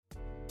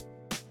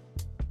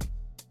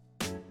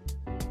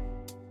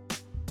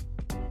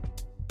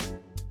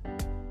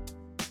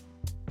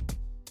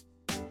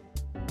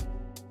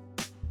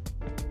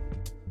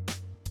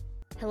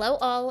Hello,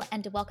 all,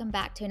 and welcome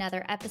back to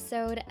another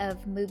episode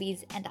of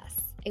Movies and Us,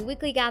 a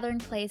weekly gathering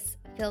place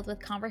filled with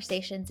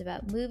conversations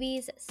about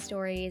movies,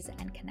 stories,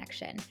 and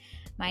connection.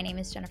 My name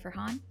is Jennifer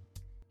Hahn.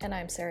 And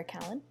I'm Sarah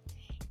Callan.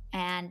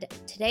 And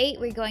today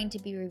we're going to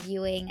be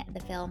reviewing the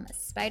film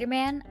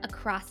Spider-Man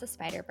Across the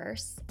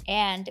Spider-Verse.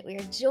 And we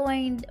are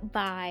joined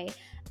by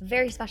a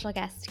very special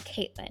guest,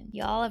 Kaitlin.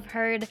 You all have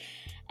heard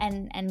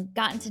and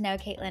gotten to know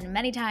Kaitlin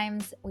many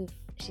times.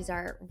 She's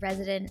our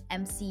resident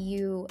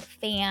MCU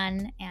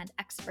fan and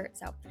expert,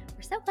 so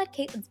we're so glad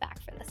Kaitlin's back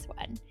for this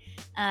one.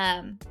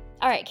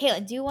 All right,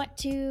 Kaitlin, do you want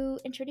to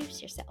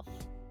introduce yourself?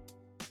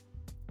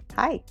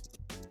 Hi.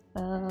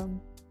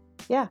 I'm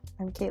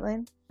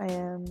Kaitlin. I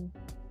am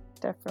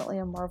definitely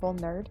a Marvel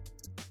nerd,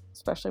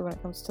 especially when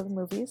it comes to the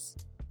movies.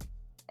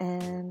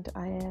 And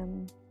I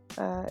am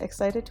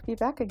excited to be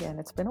back again.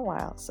 It's been a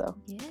while, so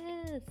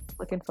yes,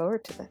 looking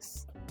forward to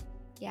this.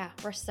 Yeah,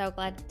 we're so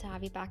glad to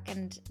have you back,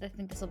 and I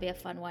think this will be a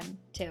fun one,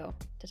 too,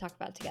 to talk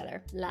about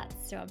together.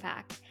 Lots to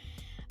unpack.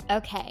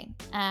 Okay,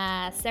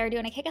 Sarah, do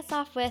you want to kick us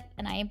off with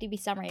an IMDb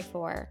summary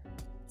for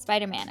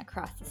Spider-Man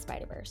Across the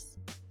Spider-Verse?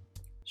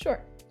 Sure.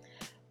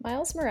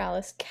 Miles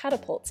Morales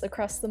catapults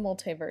across the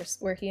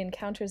multiverse, where he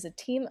encounters a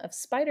team of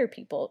spider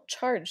people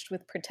charged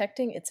with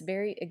protecting its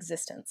very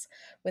existence.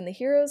 When the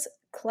heroes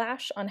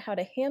clash on how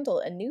to handle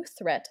a new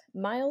threat,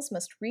 Miles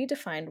must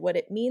redefine what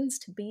it means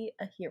to be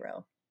a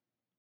hero.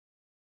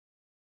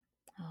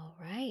 All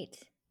right.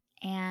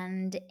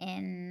 And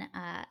in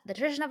the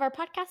tradition of our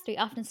podcast, we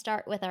often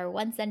start with our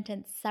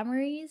one-sentence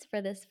summaries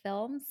for this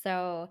film.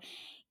 So,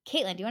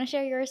 Kaitlin, do you want to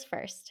share yours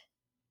first?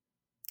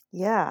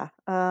 Yeah.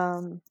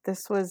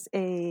 This was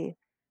a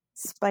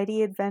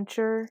Spidey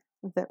adventure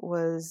that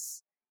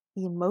was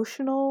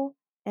emotional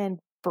and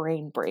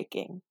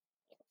brain-breaking.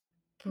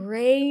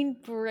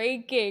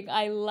 Brain-breaking.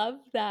 I love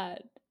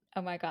that.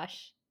 Oh my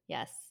gosh.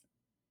 Yes.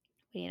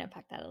 We need to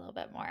unpack that a little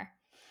bit more.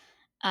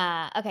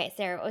 Okay,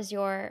 Sarah, what was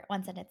your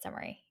one-sentence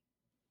summary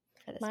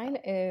for this Mine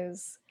film?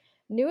 is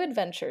New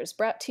Adventures,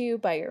 brought to you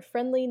by your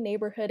friendly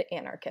neighborhood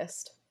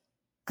anarchist.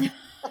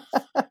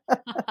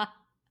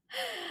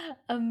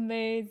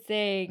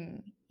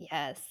 Amazing.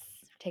 Yes.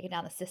 Taking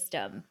down the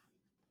system.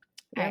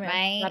 Yeah, All right,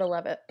 man, gotta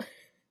love it.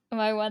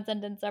 my one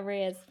sentence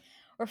summary is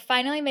we're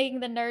finally making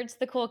the nerds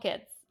the cool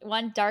kids,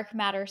 one dark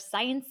matter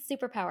science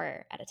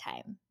superpower at a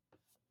time.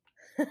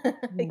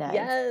 Nice.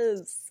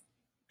 Yes.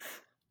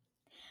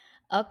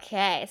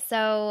 Okay,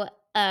 so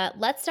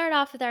let's start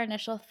off with our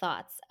initial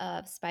thoughts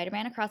of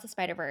Spider-Man Across the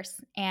Spider-Verse,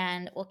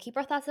 and we'll keep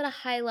our thoughts at a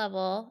high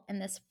level in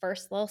this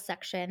first little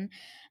section,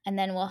 and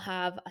then we'll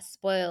have a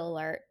spoiler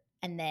alert,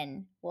 and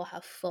then we'll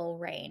have full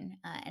reign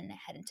and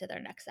head into their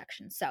next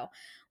section. So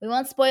we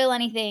won't spoil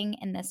anything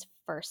in this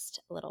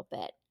first little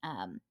bit.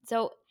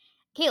 So,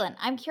 Kaitlin,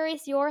 I'm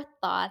curious your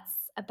thoughts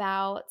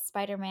about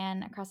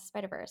Spider-Man Across the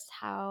Spider-Verse.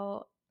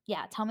 Tell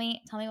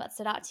me what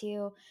stood out to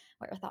you,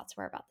 what your thoughts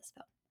were about this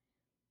film.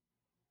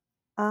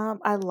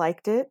 I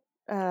liked it.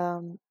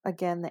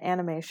 Again, the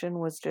animation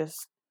was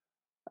just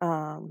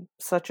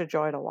such a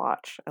joy to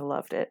watch. I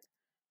loved it.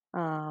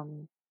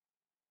 And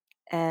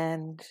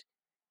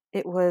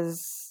it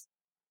was,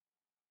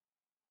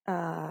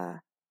 I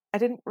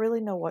didn't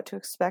really know what to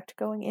expect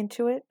going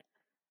into it.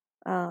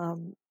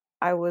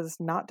 I was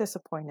not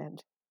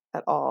disappointed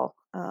at all.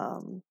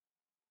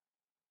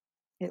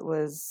 It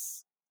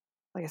was,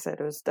 like I said,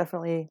 it was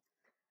definitely,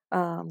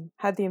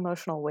 had the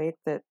emotional weight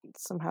that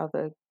somehow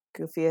the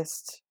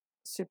goofiest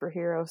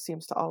superhero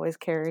seems to always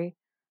carry.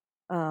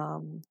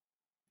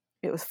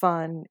 It was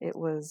fun. It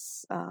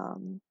was,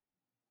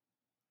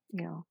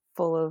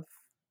 full of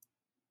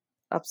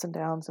ups and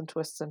downs and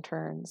twists and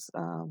turns.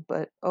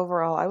 But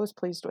overall, I was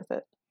pleased with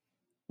it.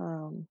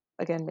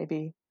 Again,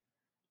 maybe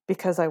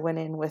because I went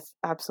in with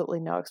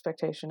absolutely no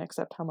expectation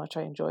except how much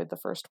I enjoyed the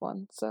first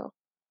one. So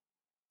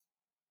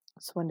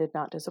this one did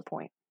not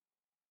disappoint.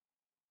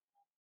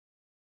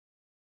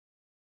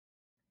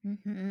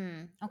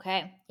 Mm-hmm.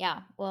 Okay,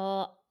 yeah.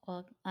 We'll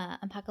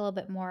unpack a little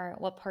bit more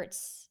what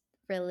parts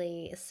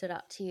really stood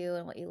out to you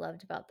and what you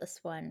loved about this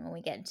one when we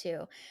get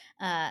into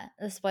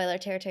the spoiler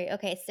territory.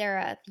 Okay,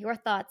 Sarah, your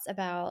thoughts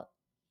about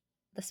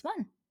this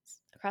one,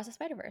 Across the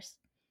Spider-Verse.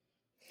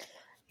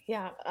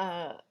 Yeah,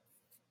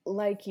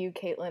 like you,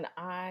 Kaitlin,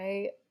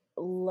 I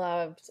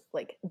loved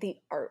like the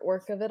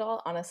artwork of it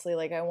all. Honestly,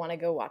 like I want to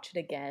go watch it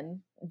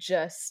again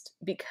just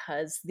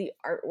because the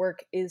artwork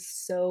is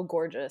so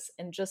gorgeous.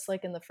 And just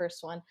like in the first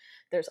one,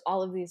 there's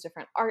all of these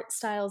different art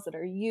styles that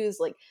are used.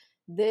 Like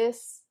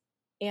this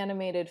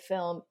animated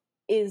film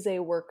is a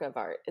work of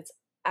art. It's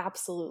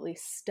absolutely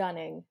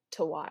stunning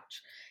to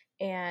watch.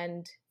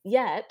 And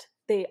yet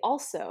they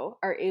also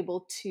are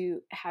able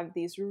to have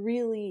these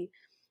really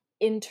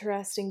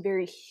interesting,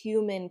 very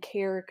human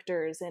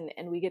characters, and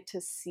we get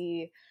to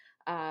see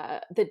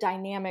the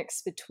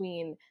dynamics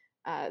between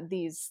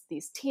these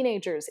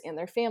teenagers and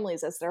their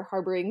families as they're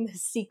harboring the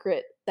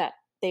secret that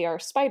they are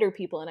spider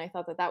people. And I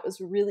thought that that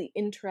was really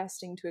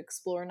interesting to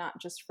explore,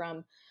 not just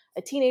from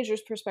a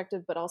teenager's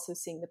perspective, but also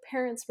seeing the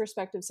parents'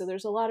 perspective. So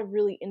there's a lot of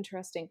really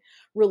interesting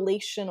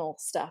relational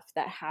stuff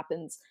that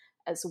happens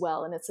as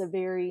well. And it's a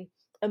very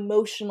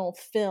emotional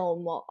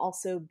film while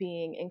also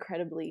being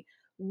incredibly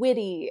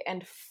witty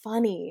and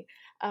funny.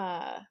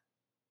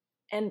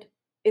 And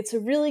it's a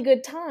really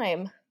good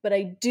time, but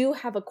I do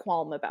have a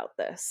qualm about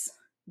this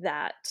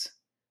that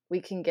we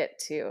can get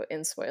to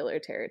in spoiler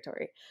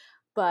territory.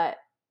 But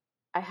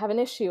I have an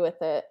issue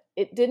with it.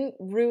 It didn't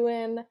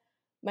ruin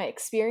my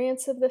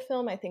experience of the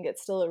film. I think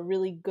it's still a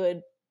really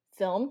good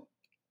film,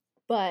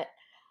 but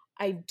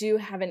I do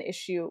have an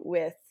issue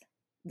with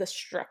the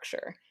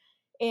structure.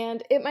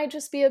 And it might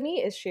just be a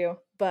me issue,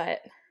 but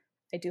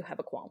I do have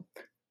a qualm.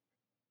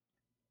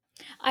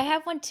 I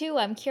have one too.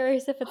 I'm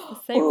curious if it's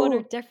the same one or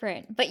Oh,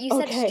 different. But you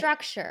said okay.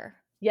 structure.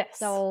 Yes.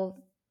 So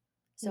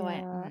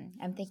Yeah,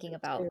 I'm thinking so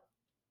about too.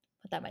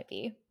 what that might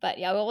be. But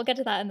yeah, we'll get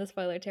to that in the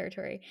spoiler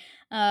territory.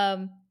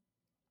 Um,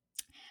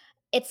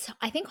 it's,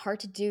 I think, hard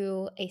to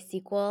do a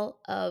sequel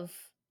of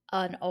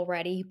an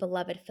already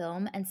beloved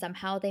film, and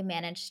somehow they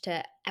managed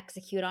to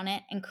execute on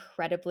it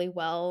incredibly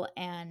well,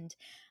 and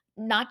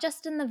not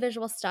just in the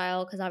visual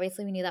style, because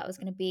obviously we knew that was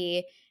going to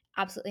be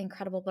absolutely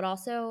incredible, but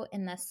also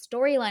in the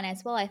storyline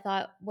as well. I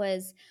thought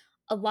was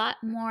a lot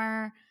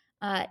more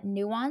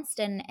nuanced,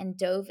 and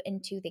dove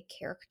into the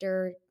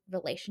character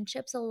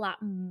relationships a lot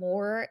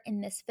more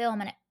in this film,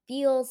 and it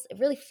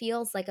really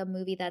feels like a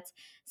movie that's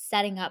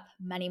setting up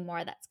many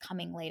more that's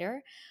coming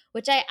later,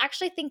 which I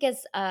actually think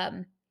is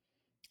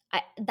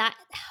that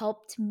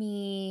helped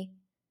me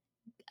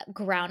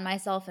ground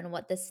myself in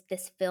what this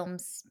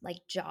film's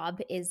like job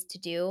is to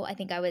do. I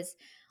think I was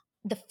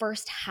the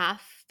first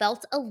half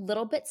felt a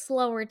little bit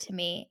slower to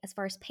me as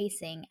far as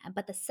pacing,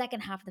 but the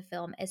second half of the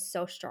film is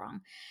so strong.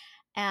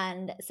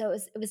 And so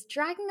it was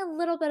dragging a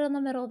little bit in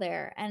the middle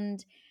there.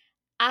 And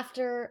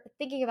after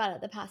thinking about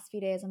it the past few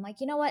days, I'm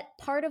like, you know what?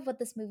 Part of what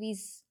this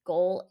movie's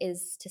goal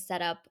is to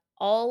set up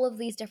all of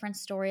these different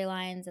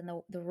storylines and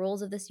the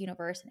rules of this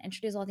universe and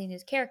introduce all these new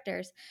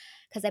characters.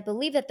 Because I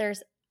believe that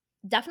there's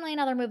definitely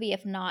another movie,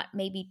 if not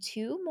maybe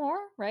two more,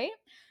 right?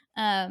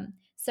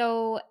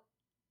 So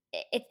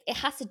it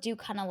has to do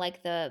kind of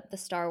like the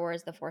Star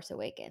Wars The Force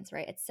Awakens,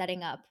 right? It's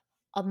setting up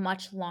a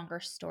much longer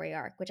story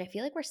arc, which I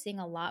feel like we're seeing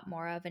a lot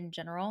more of in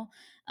general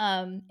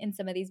in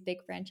some of these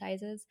big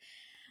franchises.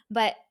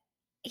 But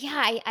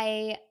yeah,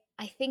 I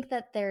think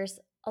that there's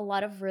a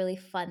lot of really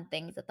fun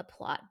things that the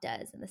plot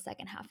does in the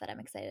second half that I'm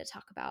excited to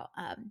talk about.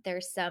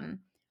 There's some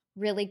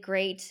really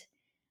great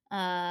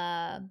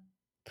uh,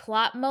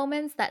 plot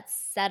moments that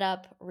set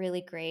up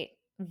really great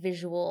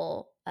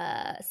visual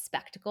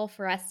spectacle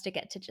for us to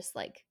get to just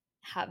like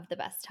have the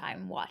best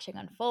time watching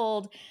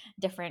unfold.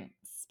 Different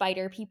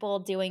spider people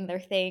doing their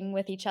thing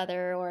with each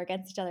other or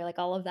against each other, like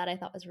all of that I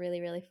thought was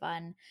really, really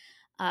fun.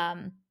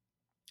 um,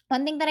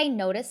 One thing that I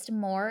noticed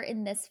more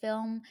in this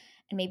film,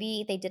 and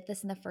maybe they did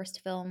this in the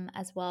first film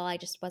as well, I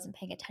just wasn't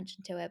paying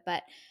attention to it,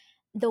 but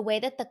the way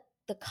that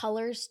the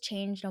colors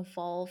changed and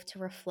evolved to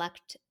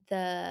reflect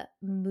the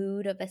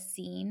mood of a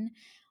scene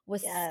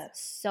was Yes.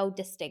 so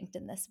distinct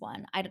in this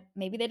one.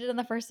 Maybe they did in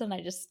the first one.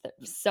 I just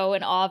so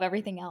in awe of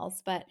everything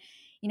else. But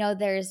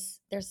there's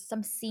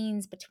some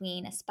scenes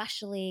between,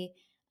 especially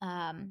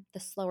the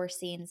slower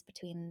scenes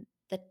between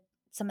the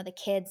some of the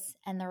kids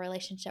and their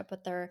relationship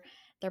with their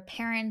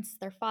parents,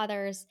 their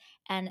fathers,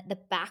 and the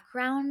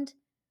background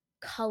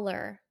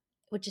color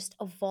would just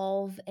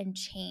evolve and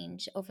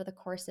change over the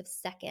course of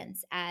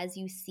seconds as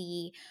you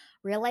see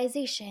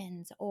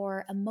realizations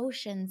or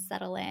emotions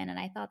settle in. And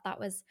I thought that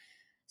was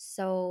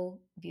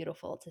so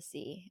beautiful to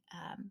see.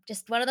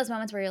 Just one of those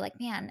moments where you're like,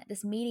 man,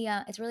 this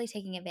media, it's really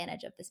taking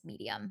advantage of this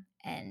medium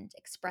and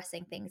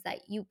expressing things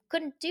that you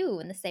couldn't do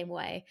in the same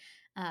way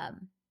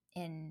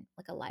in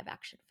like a live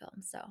action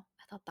film. So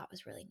I thought that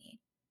was really neat.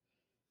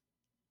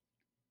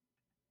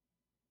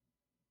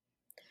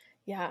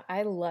 Yeah,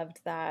 I loved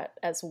that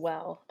as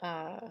well.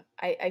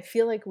 I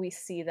feel like we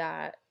see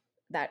that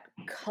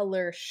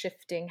color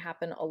shifting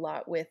happen a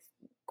lot with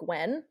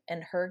Gwen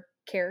and her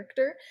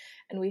character,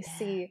 and we Yeah.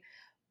 see,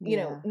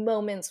 Yeah.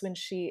 moments when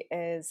she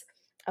is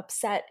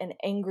upset and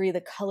angry. The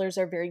colors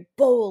are very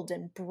bold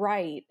and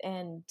bright,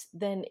 and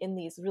then in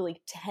these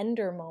really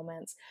tender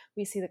moments,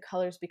 we see the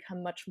colors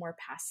become much more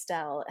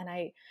pastel. And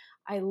I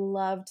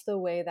loved the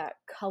way that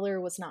color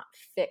was not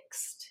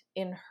fixed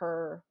in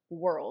her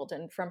world.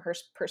 And from her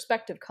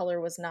perspective,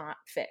 color was not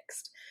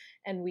fixed.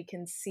 And we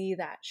can see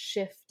that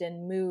shift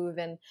and move.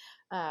 And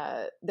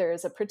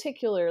there's a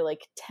particular,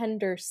 like,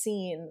 tender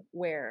scene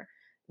where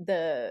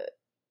the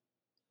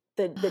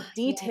the Yeah.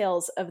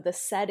 details of the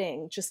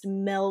setting just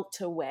melt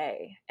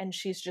away and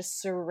she's just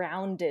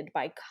surrounded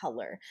by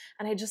color.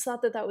 And I just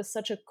thought that that was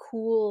such a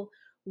cool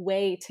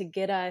way to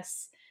get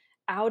us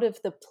out of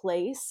the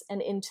place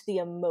and into the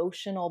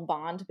emotional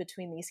bond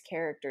between these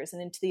characters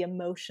and into the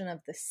emotion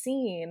of the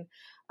scene,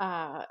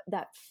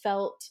 that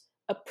felt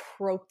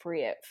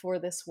appropriate for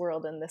this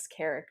world and this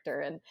character.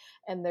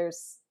 And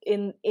there's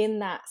in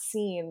that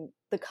scene,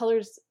 the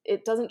colors,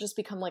 it doesn't just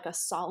become like a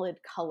solid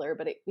color,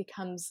 but it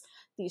becomes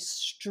these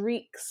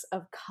streaks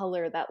of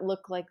color that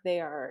look like they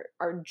are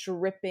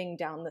dripping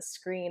down the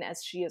screen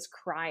as she is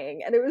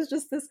crying. And it was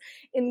just this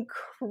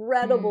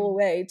incredible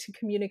way to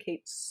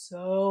communicate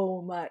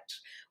so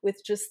much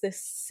with just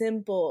this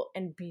simple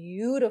and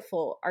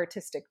beautiful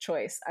artistic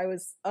choice. I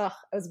was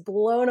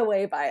blown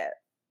away by it.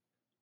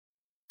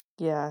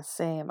 Yeah,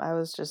 same. I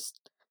was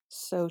just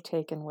so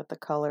taken with the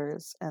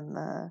colors and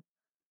the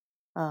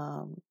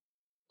um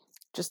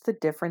just the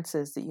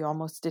differences that you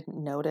almost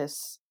didn't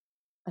notice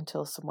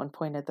until someone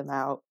pointed them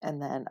out,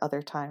 and then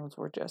other times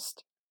were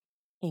just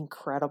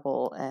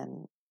incredible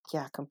and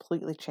yeah,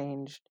 completely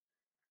changed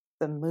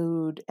the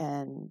mood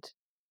and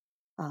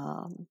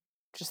um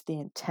just the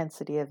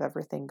intensity of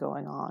everything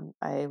going on.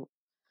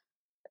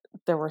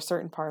 There were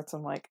certain parts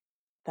I'm like,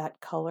 that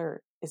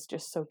color is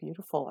just so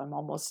beautiful. I'm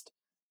almost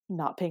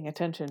not paying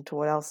attention to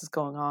what else is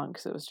going on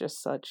because it was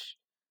just such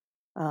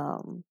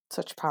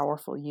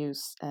powerful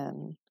use,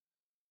 and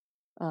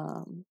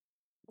um,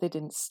 they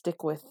didn't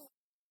stick with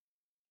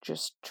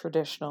just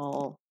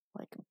traditional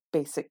like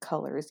basic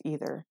colors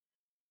either.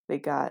 They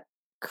got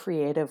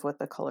creative with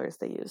the colors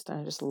they used,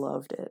 and I just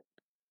loved it.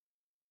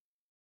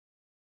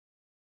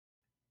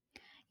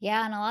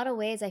 Yeah, in a lot of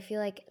ways, I feel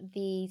like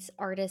these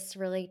artists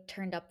really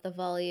turned up the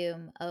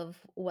volume of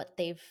what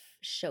they've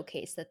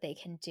showcased that they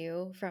can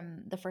do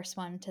from the first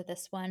one to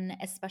this one,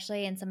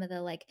 especially in some of the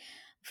like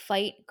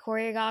fight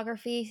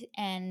choreography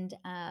and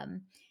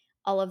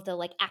all of the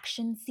like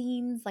action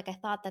scenes. Like I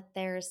thought that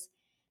there's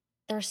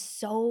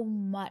so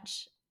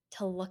much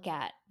to look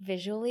at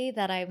visually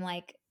that I'm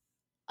like,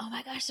 oh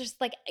my gosh, there's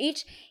like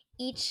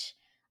each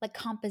like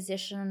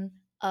composition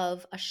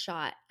of a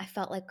shot. I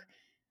felt like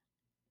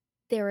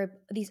there were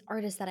these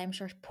artists that I'm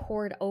sure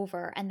poured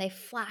over and they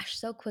flash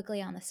so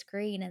quickly on the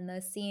screen in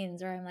those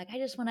scenes where I'm like, I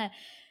just want to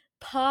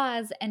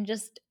pause and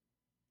just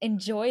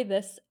enjoy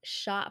this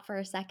shot for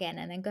a second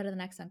and then go to the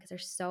next one because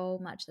there's so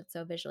much that's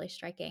so visually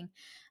striking.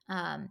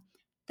 Um,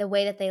 the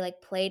way that they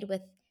like played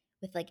with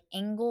like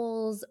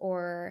angles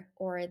or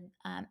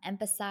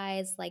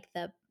emphasize like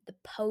the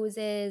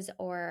poses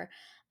or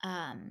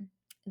um,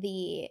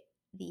 the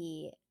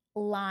the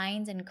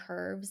lines and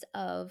curves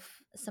of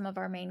some of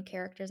our main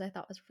characters I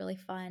thought was really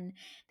fun.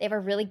 They have a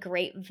really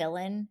great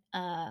villain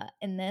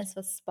in this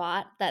with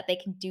Spot that they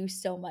can do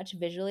so much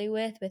visually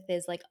with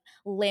his like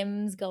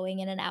limbs going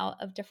in and out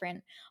of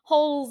different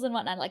holes and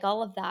whatnot. Like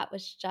all of that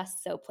was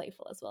just so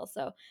playful as well.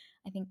 So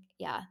I think,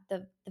 yeah,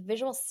 the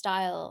visual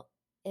style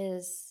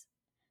is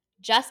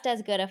just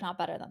as good, if not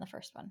better, than the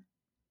first one.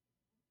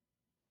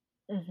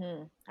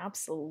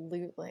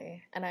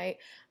 Absolutely. And I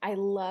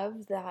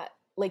love that,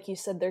 like you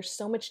said, there's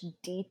so much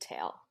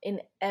detail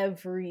in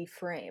every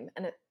frame,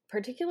 and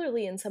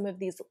particularly in some of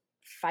these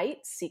fight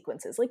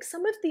sequences. Like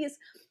some of these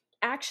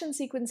action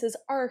sequences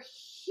are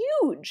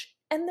huge,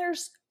 and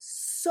there's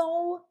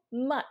so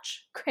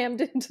much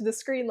crammed into the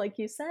screen, like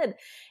you said.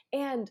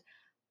 And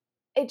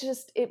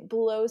it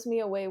blows me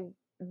away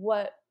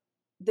what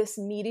this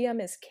medium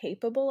is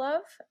capable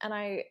of. And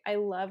I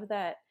love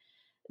that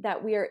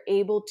we are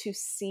able to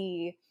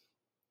see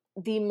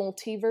the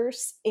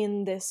multiverse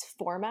in this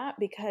format,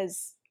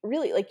 because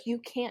really, like, you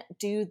can't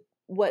do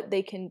what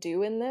they can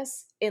do in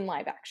this in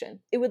live action.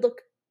 It would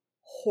look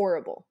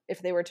horrible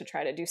if they were to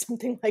try to do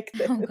something like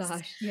Oh this.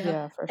 gosh, yeah.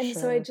 Yeah, for And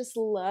so I sure. just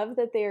love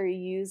that they are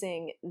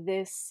using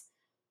this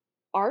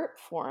art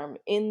form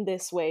in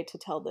this way to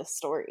tell this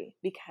story,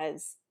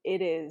 because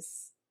it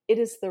is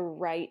the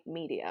right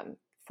medium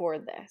for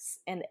this,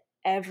 and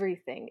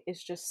everything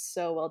is just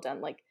so well done.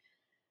 Like,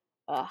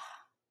 uh,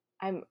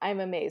 I'm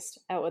amazed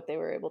at what they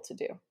were able to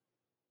do.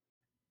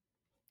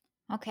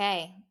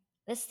 Okay.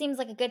 This seems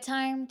like a good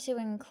time to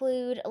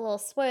include a little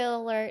spoiler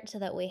alert so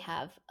that we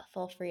have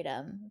full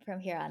freedom from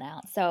here on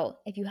out. So,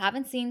 if you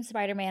haven't seen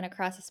Spider Man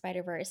Across the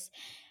Spider Verse,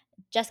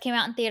 just came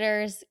out in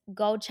theaters.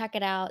 Go check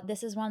it out.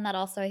 This is one that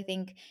also I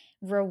think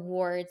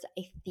rewards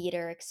a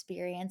theater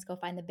experience. Go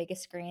find the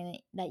biggest screen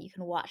that you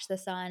can watch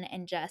this on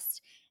and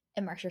just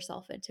immerse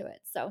yourself into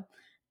it. So,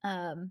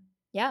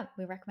 yeah,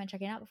 we recommend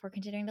checking it out before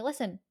continuing to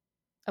listen.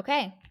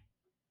 Okay,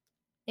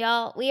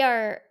 y'all, we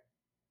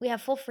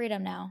have full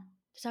freedom now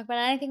to talk about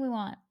anything we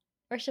want.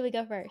 Where should we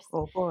go first?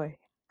 Oh boy.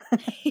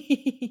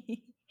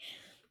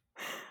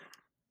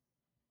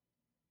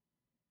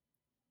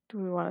 Do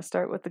we want to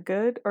start with the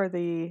good or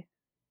the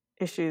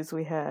issues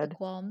we The had?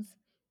 qualms.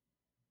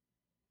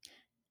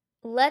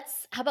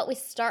 How about we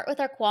start with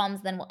our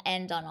qualms, then we'll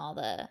end on all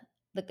the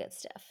good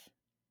stuff.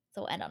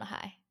 So we'll end on a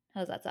high.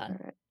 How does that All sound?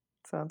 right.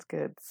 Sounds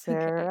good. Okay.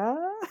 Sarah?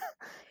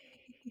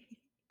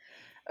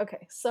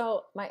 Okay,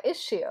 so my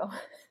issue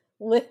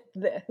with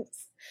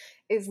this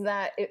is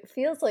that it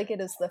feels like it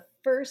is the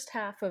first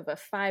half of a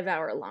 5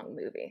 hour long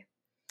movie,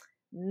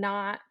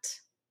 not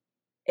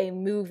a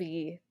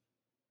movie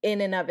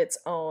in and of its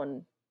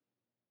own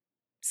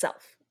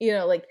self.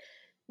 Like,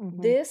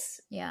 Mm-hmm.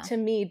 this Yeah. to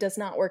me does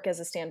not work as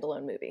a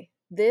standalone movie.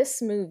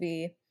 This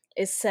movie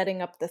is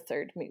setting up the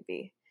third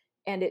movie,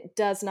 and it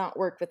does not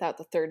work without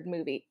the third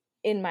movie,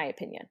 in my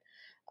opinion.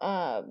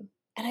 And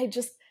I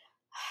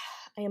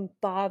am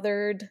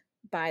bothered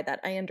by that.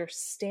 I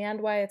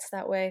understand why it's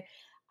that way.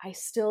 I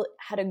still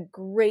had a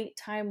great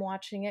time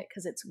watching it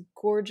because it's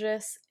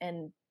gorgeous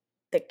and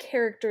the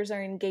characters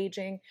are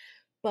engaging,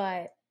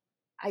 but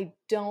I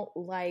don't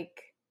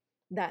like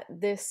that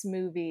this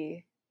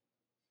movie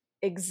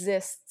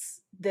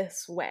exists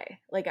this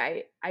way. Like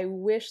I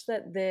wish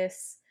that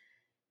this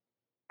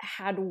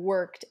had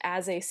worked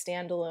as a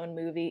standalone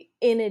movie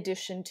in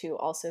addition to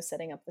also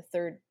setting up the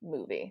third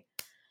movie.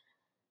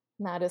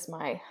 And that is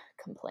my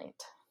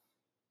complaint.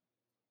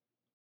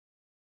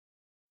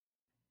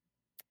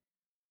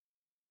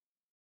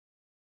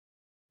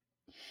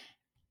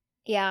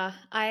 Yeah,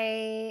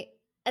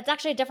 it's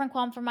actually a different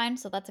qualm from mine,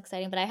 so that's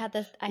exciting. But I had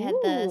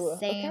the Ooh,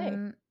 okay.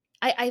 same.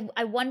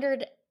 I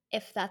wondered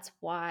if that's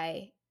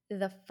why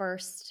the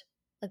first,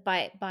 like,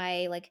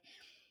 by like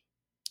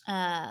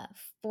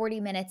 40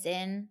 minutes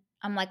in,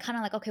 I'm like kind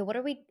of like, okay, what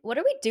are we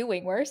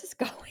doing? Where is this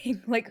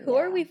going? Like, who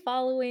are Yeah. we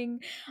following?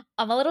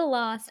 I'm a little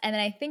lost. And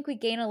then I think we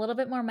gain a little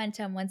bit more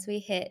momentum once we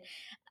hit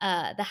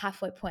the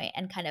halfway point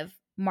and kind of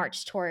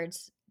march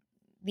towards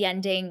the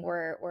ending.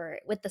 We're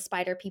with the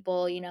spider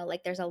people, you know,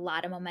 like there's a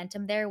lot of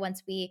momentum there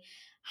once we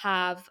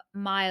have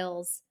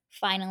Miles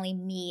finally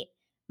meet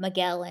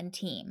Miguel and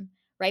team,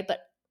 right? But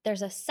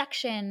there's a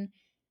section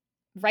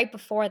right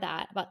before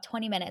that, about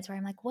 20 minutes, where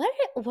I'm like,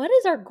 what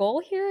is our goal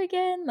here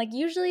again? Like,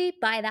 usually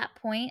by that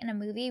point in a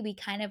movie, we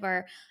kind of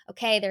are,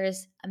 okay,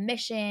 there's a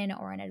mission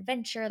or an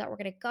adventure that we're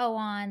going to go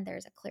on.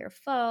 There's a clear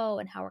foe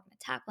and how we're going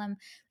to tackle them.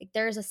 Like,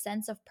 there's a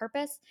sense of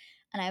purpose.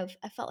 And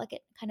I felt like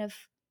it kind of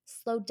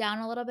slowed down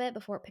a little bit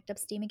before it picked up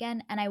steam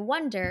again. And I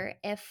wonder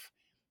if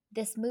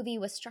this movie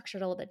was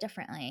structured a little bit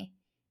differently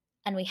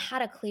and we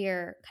had a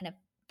clear kind of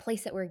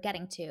place that we're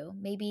getting to,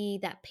 maybe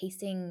that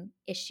pacing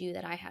issue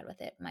that I had with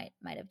it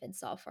might have been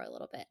solved for a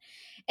little bit.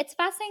 It's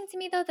fascinating to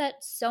me though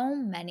that so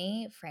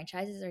many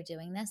franchises are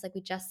doing this. Like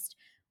we just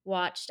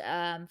watched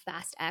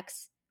Fast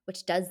X,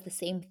 which does the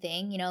same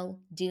thing. You know,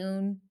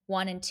 Dune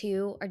 1 and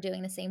 2 are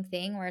doing the same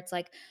thing where it's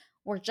like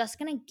we're just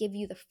going to give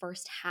you the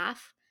first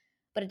half,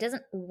 but it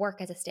doesn't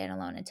work as a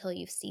standalone until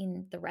you've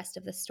seen the rest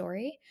of the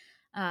story.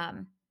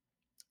 Um,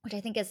 which I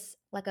think is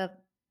like a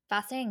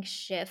fascinating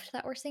shift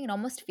that we're seeing. It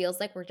almost feels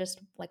like we're just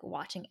like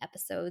watching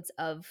episodes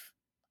of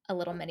a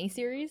little mini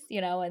series, you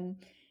know, and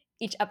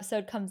each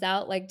episode comes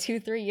out like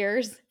 2-3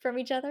 years from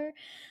each other.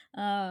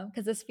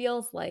 Because this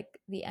feels like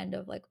the end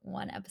of like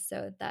one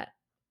episode that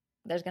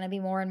there's going to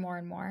be more and more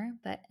and more,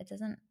 but it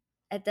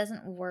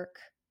doesn't work.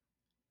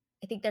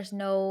 I think there's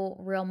no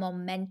real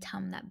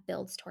momentum that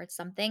builds towards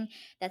something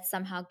that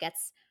somehow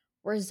gets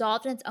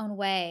resolved in its own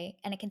way,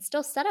 and it can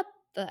still set up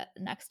the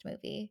next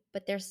movie,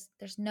 but there's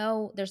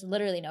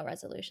literally no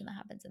resolution that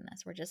happens in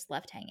this. We're just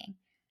left hanging.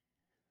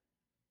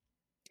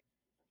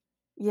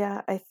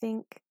 Yeah, I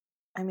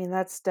mean,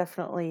 that's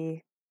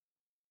definitely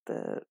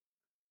the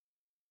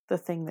the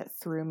thing that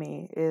threw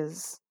me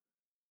is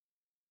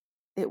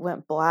it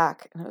went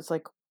black and it was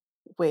like,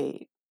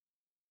 wait,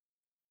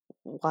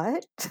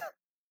 what?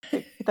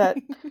 Like that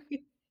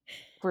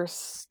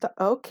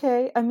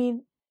okay. I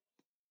mean,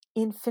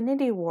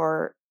 Infinity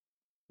War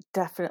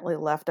definitely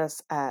left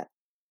us at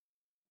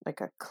like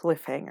a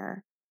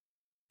cliffhanger,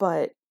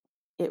 but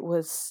it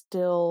was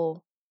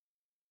still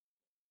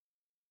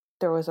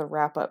there was a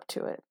wrap up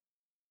to it.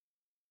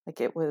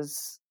 Like it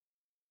was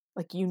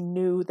like you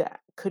knew that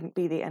couldn't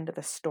be the end of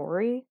the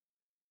story,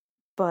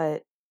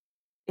 but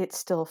it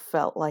still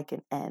felt like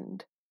an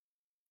end.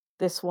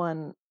 This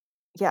one,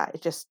 yeah,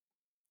 it just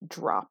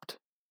dropped.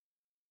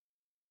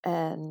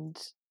 And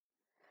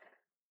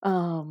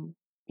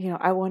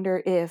I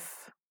wonder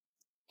if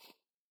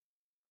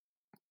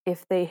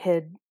they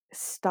had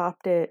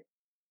stopped it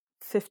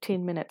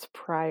 15 minutes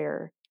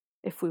prior,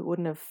 if we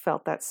wouldn't have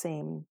felt that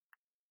same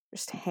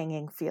just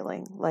hanging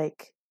feeling.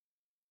 Like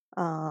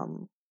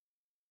um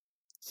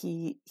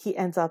he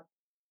ends up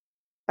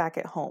back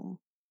at home,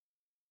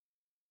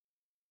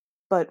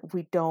 but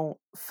we don't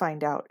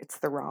find out it's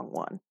the wrong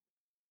one.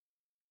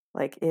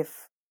 Like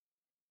if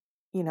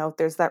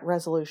there's that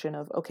resolution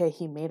of, okay,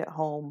 he made it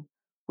home.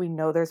 We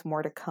know there's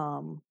more to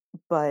come,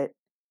 but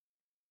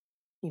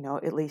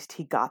at least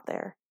he got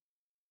there.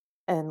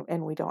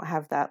 And we don't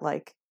have that,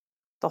 like,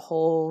 the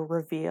whole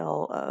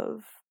reveal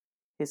of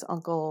his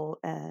uncle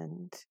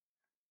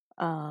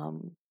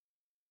um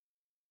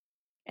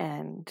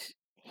and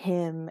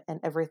him and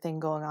everything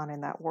going on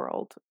in that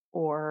world,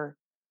 or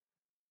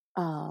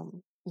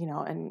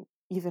and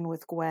even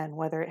with Gwen,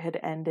 whether it had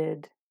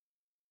ended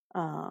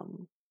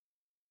um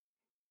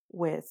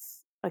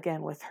with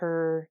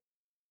her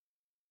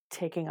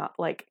taking up,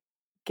 like,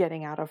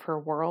 getting out of her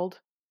world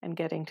and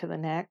getting to the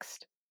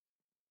next,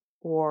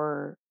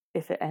 or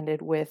if it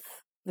ended with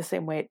the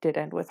same way it did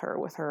end with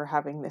her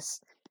having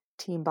this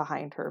team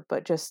behind her,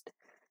 but just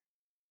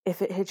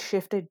if it had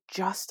shifted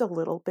just a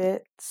little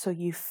bit so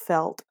you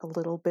felt a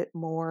little bit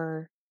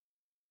more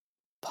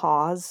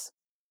pause,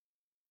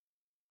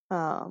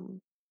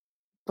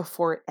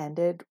 before it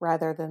ended,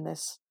 rather than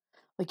this,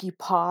 like, you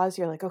pause,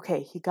 you're like,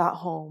 okay, he got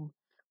home,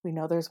 we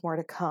know there's more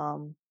to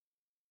come,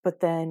 but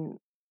then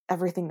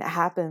everything that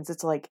happens,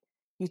 it's like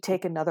you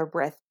take another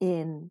breath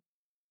in,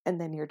 and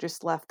then you're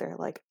just left there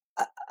like,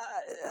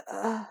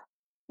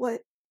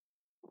 what,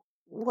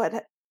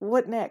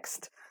 what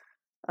next?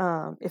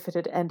 If it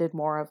had ended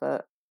more of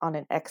a on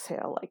an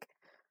exhale, like,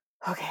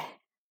 okay,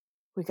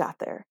 we got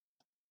there.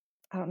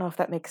 I don't know if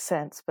that makes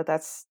sense, but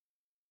that's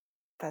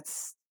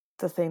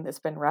the thing that's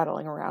been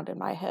rattling around in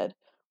my head.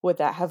 Would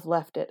that have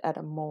left it at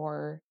a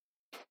more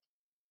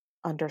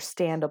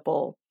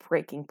understandable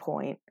breaking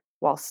point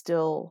while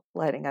still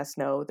letting us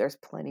know there's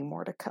plenty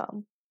more to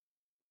come?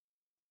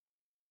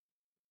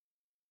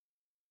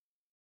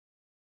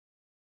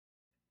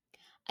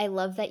 I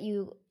love that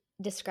you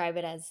describe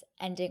it as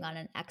ending on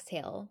an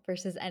exhale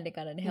versus ending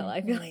on an inhale.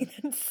 I feel Mhm. like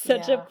that's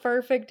such a Yeah.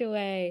 perfect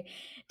way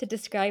to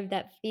describe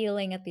that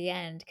feeling at the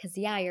end. Because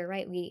yeah, you're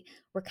right.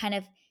 We're kind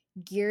of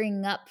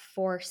gearing up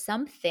for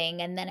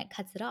something and then it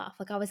cuts it off.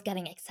 Like I was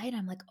getting excited.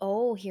 I'm like,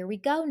 oh, here we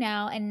go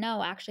now. And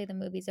no, actually the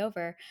movie's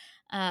over.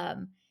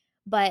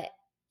 But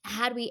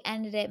had we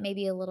ended it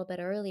maybe a little bit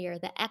earlier,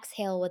 the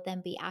exhale would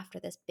then be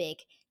after this big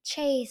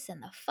chase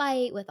and the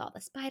fight with all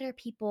the spider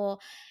people.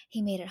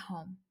 He made it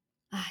home.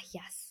 Ah,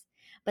 yes.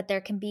 But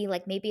there can be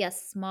like maybe a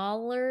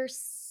smaller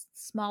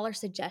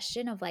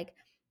suggestion of like,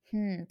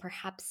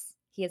 perhaps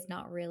he is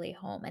not really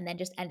home, and then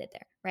just end it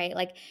there, right?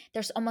 Like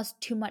there's almost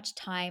too much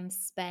time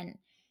spent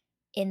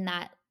in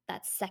that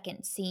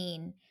second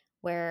scene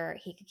where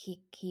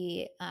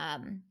he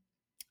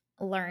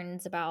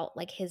learns about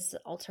like his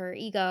alter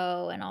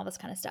ego and all this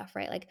kind of stuff,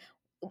 right? Like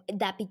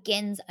that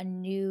begins a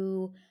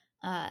new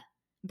uh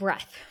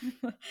breath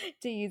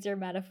to use your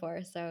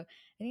metaphor. So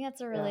I think that's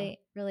a Yeah.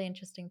 really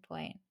interesting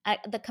point.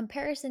 The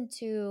comparison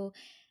to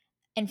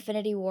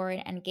Infinity War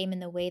and Endgame in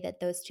the way that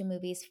those two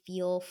movies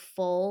feel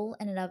full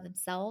in and of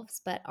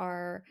themselves, but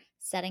are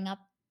setting up,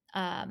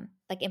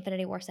 like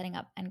Infinity War setting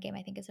up Endgame,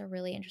 I think is a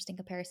really interesting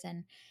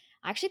comparison.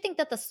 I actually think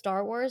that the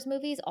Star Wars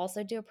movies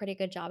also do a pretty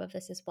good job of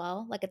this as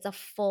well. Like it's a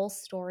full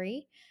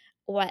story,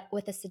 what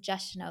with a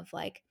suggestion of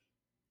like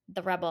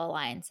the Rebel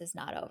Alliance is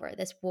not over,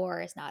 this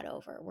war is not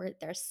over.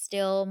 There's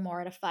still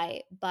more to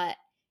fight, but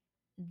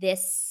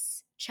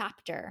this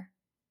chapter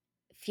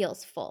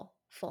feels full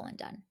and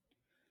done.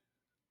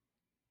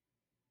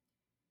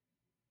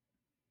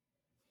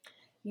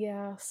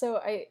 Yeah.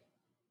 So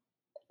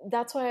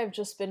that's why I've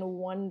just been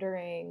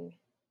wondering,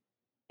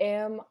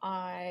 am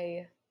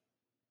I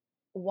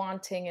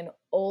wanting an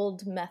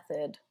old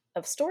method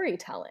of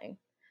storytelling?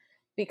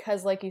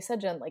 Because like you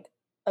said, Jen, like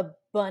a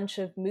bunch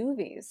of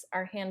movies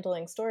are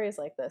handling stories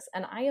like this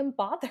and I am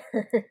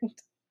bothered.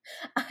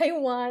 I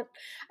want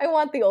I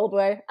want the old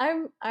way.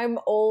 I'm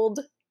old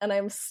and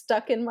I'm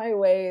stuck in my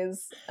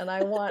ways and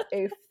I want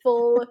a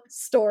full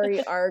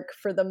story arc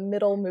for the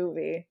middle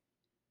movie.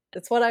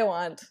 It's what I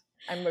want.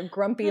 I'm a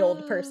grumpy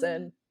old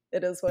person.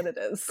 It is what it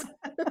is.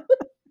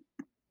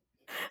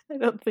 I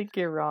don't think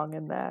you're wrong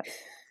in that.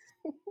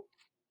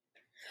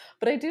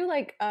 But I do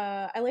like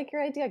I like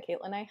your idea,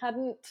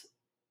 Kaitlin.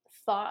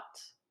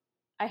 Thought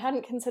I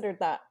hadn't considered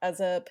that as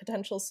a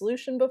potential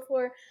solution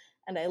before,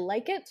 and I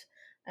like it,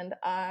 and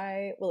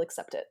I will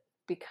accept it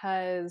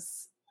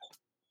because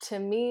to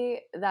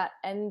me, that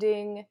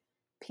ending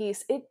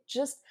piece, it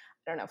just,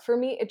 I don't know, for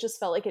me, it just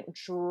felt like it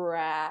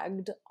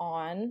dragged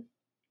on,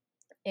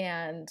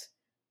 and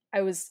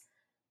I was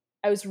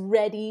I was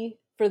ready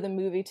for the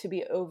movie to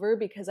be over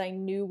because I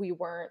knew we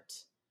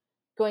weren't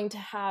going to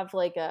have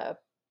like a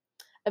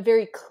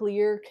very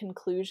clear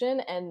conclusion,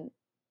 and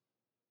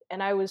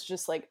I was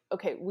just like,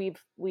 okay,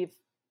 we've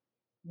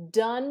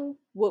done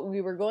what we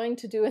were going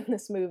to do in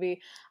this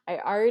movie. I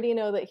already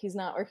know that he's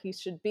not where he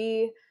should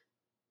be.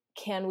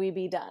 Can we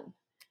be done?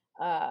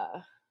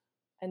 Uh,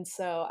 and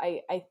so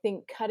I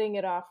think cutting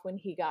it off when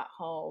he got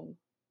home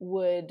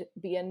would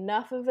be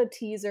enough of a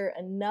teaser,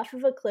 enough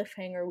of a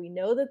cliffhanger. We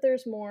know that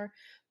there's more,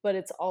 but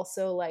it's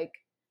also like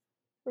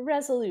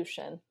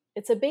resolution.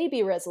 It's a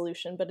baby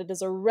resolution, but it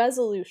is a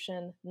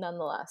resolution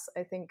nonetheless.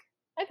 I think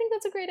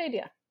that's a great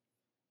idea.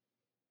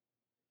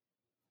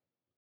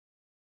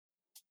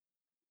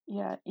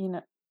 Yeah,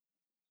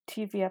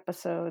 TV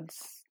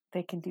episodes,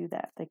 they can do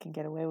that. They can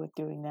get away with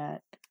doing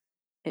that.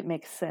 It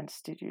makes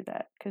sense to do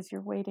that because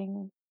you're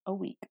waiting a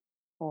week,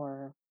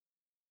 or,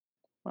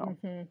 well,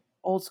 Mm-hmm.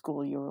 old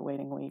school, you were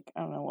waiting a week.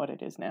 I don't know what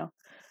it is now.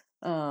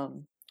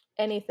 Um,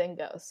 Anything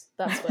goes.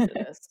 That's what it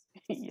is.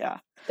 yeah.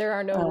 There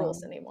are no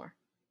rules Um, anymore.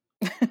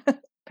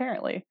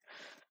 apparently.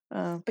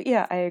 But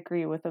yeah, I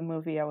agree with a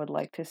movie. I would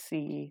like to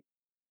see,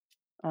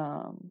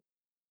 um,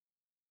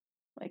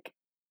 like,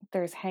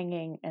 there's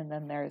hanging and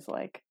then there's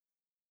like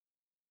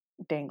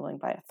dangling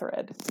by a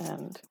thread,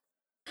 and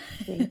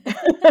being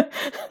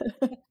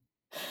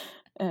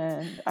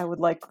and I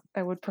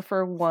would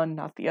prefer one,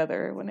 not the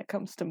other, when it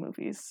comes to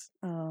movies.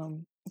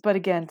 But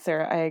again,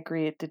 Sarah, I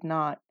agree, it did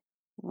not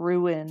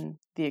ruin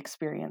the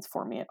experience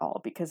for me at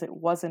all, because it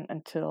wasn't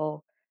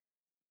until,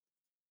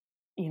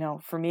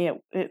 for me,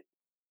 it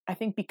I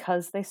think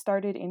because they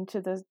started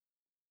into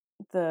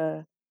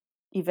the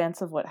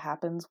events of what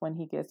happens when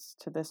he gets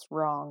to this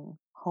wrong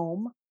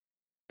home,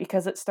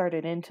 because it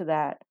started into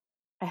that,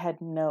 I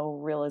had no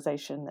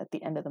realization that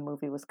the end of the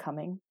movie was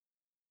coming.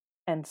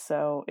 And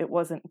so it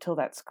wasn't until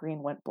that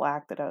screen went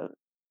black that I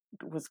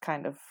was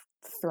kind of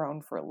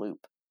thrown for a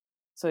loop.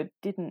 So it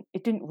didn't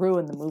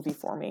ruin the movie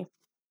for me.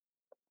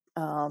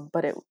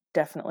 But it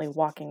definitely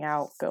walking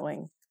out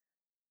going,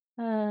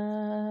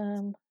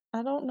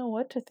 I don't know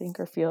what to think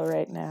or feel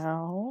right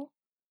now.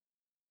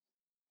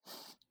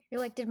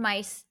 You're like, did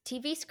my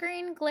TV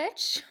screen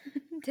glitch?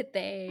 Did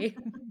they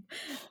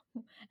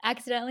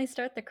accidentally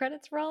start the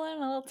credits rolling a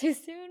little too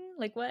soon?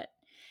 Like what?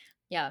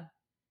 Yeah.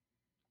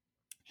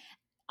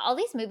 All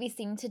these movies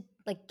seem to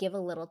like give a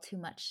little too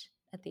much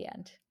at the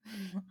end.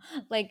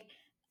 Like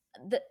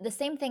the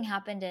same thing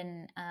happened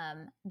in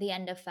the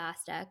end of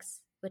Fast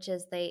X, which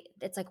is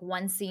it's like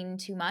one scene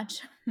too much.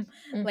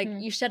 Like Mm-hmm.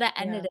 you should have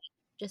ended Yeah. it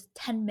just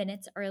 10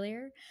 minutes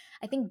earlier.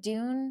 I think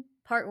Dune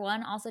Part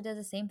 1 also does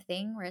the same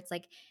thing where it's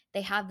like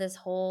they have this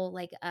whole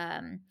like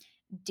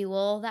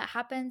duel that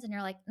happens and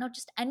you're like, no,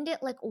 just end it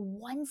like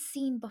one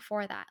scene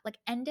before that. Like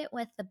end it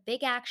with the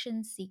big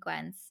action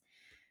sequence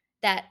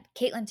that,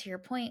 Kaitlin, to your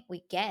point,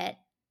 we get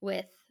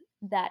with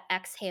that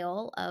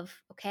exhale of,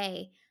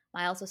 okay,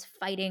 Miles was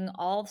fighting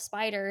all the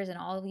spiders and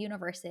all the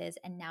universes,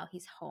 and now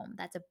he's home.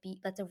 That's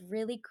a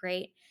really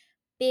great,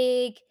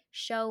 big,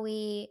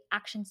 showy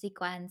action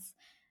sequence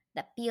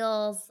that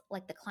feels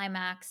like the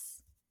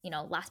climax,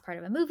 last part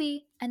of a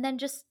movie, and then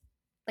just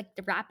like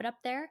to wrap it up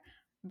there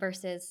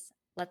versus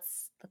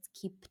let's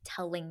keep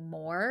telling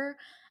more.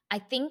 I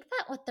think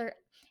that what they're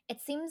it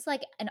seems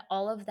like in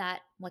all of that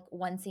like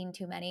one scene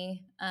too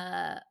many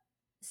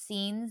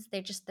scenes,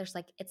 there's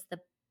like it's the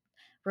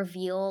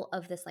reveal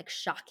of this like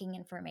shocking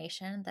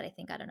information that I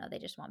think, I don't know, they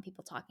just want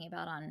people talking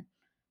about on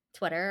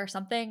Twitter or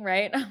something,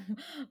 right?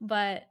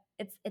 But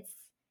it's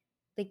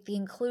like the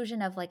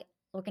inclusion of like,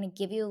 we're going to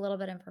give you a little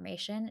bit of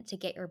information to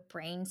get your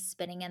brain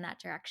spinning in that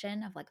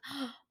direction of like,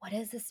 oh, what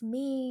does this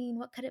mean?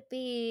 What could it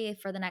be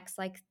for the next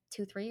like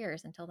 2-3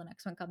 years until the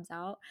next one comes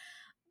out?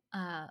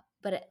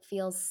 But it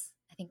feels,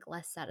 I think,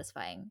 less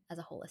satisfying as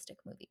a holistic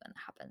movie when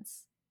that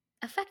happens.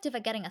 Effective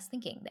at getting us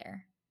thinking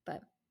there,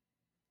 but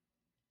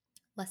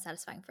less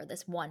satisfying for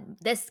this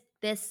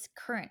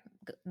current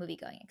movie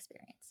going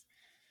experience.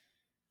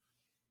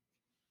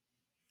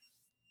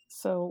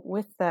 So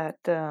with that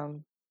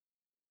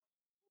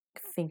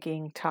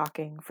thinking,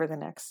 talking for the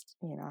next,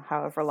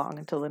 however long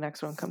until the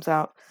next one comes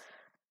out,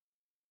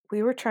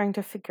 we were trying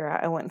to figure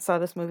out, I went and saw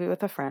this movie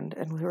with a friend,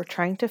 and we were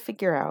trying to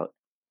figure out,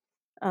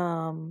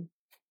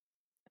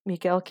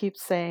 Miguel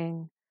keeps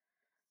saying,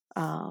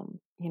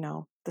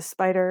 the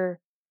spider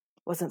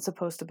wasn't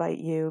supposed to bite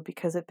you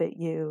because it bit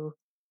you.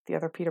 The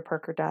other Peter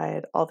Parker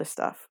died, all this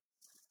stuff.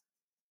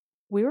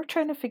 We were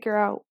trying to figure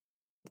out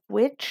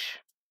which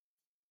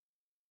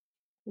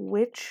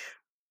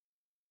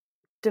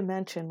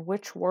dimension,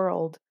 which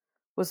world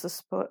was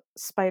the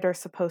spider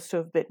supposed to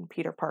have bitten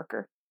Peter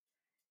Parker?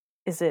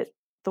 Is it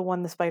the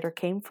one the spider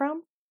came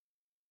from?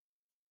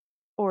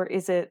 Or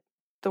is it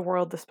the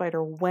world the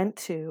spider went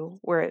to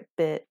where it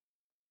bit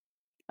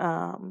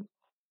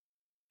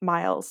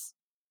Miles,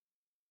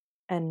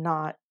 and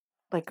not,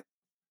 like,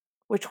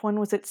 which one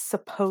was it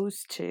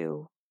supposed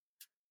to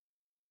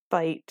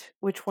bite?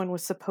 Which one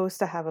was supposed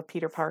to have a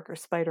Peter Parker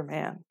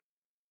Spider-Man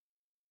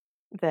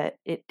that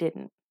it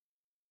didn't?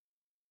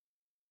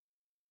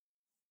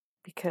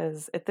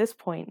 Because at this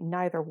point,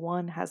 neither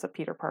one has a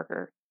Peter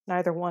Parker.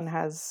 Neither one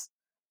has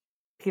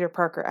Peter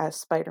Parker as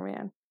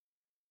Spider-Man.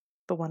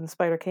 The one the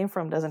spider came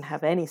from doesn't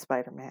have any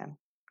Spider-Man.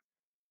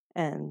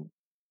 And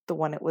the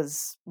one it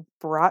was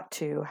brought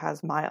to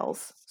has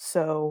Miles.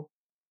 So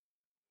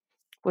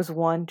was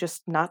one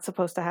just not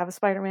supposed to have a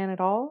Spider-Man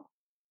at all?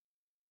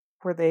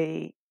 Were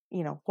they,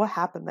 what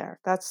happened there?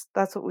 That's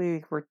what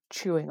we were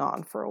chewing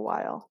on for a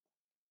while.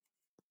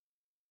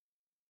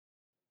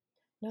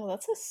 No,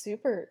 that's a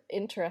super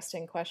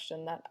interesting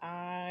question that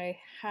I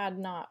had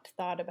not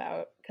thought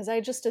about because I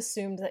just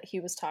assumed that he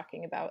was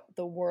talking about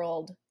the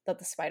world that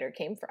the spider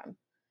came from.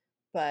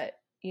 But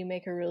you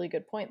make a really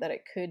good point that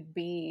it could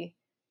be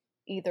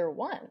either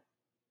one.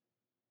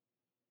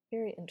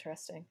 Very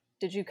interesting.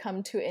 Did you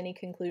come to any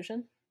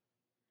conclusion?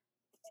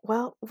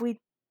 Well,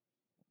 we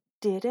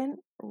didn't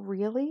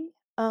really.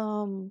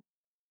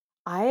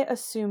 I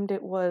assumed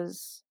it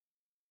was,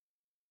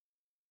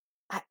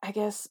 I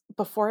guess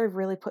before I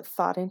really put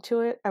thought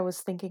into it, I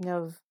was thinking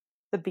of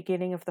the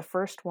beginning of the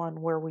first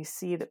one where we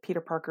see that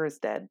Peter Parker is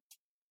dead.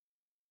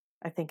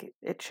 I think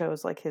it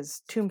shows like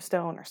his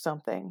tombstone or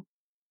something.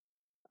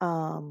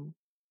 And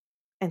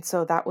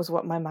so that was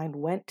what my mind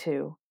went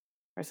to.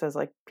 Where it says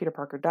like Peter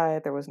Parker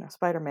died, there was no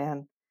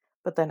Spider-Man.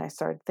 But then I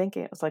started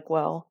thinking, it was like,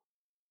 well,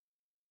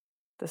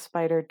 the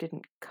spider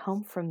didn't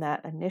come from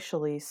that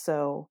initially,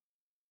 so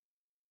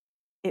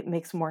it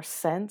makes more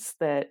sense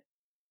that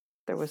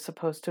there was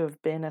supposed to have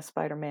been a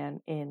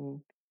Spider-Man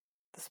in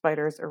the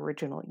Spider's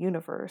original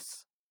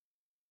universe.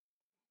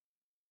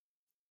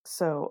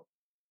 So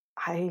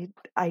I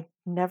I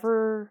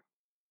never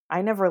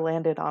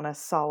landed on a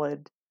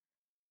solid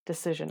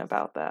decision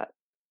about that.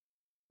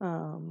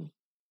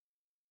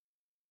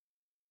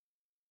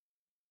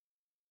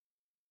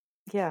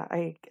 Yeah,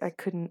 I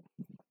couldn't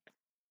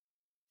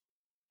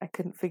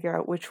figure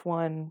out which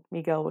one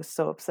Miguel was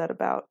so upset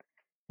about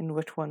and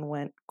which one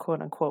went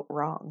quote unquote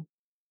wrong.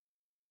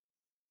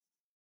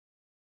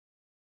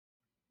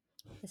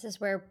 This is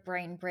where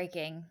brain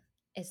breaking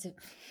is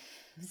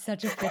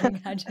such a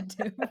fitting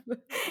adjective.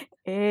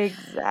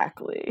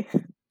 Exactly.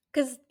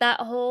 Because that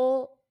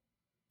whole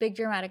big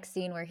dramatic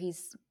scene where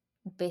he's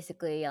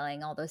basically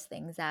yelling all those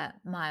things at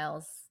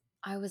Miles,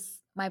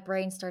 my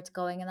brain starts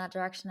going in that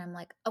direction. I'm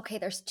like, okay,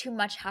 there's too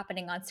much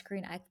happening on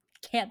screen. I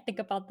can't think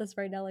about this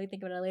right now. Let me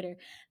think about it later.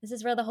 This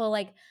is where the whole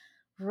like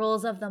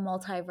rules of the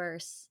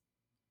multiverse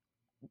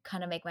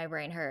kind of make my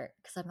brain hurt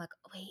because I'm like,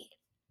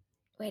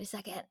 wait a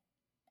second.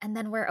 And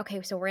then we're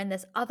in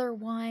this other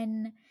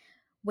one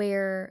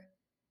where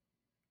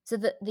so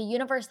the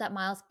universe that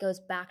Miles goes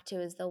back to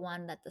is the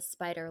one that the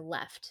spider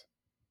left,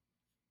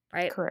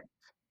 right? Correct.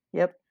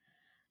 Yep.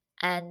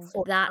 And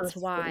For that's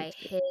Earth why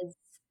 42.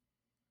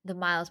 the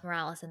Miles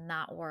Morales in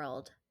that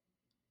world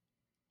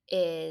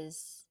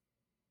is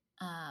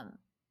um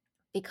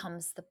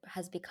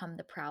has become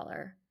the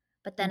Prowler.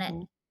 But then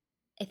Hmm.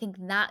 I think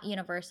that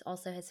universe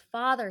also his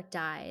father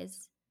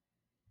dies.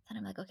 Then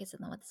I'm like, okay, so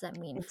then what does that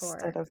mean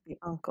Instead for of the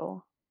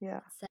uncle.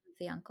 Yeah. instead of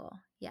the uncle?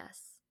 Yes.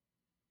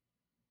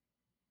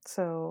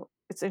 So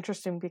it's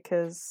interesting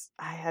because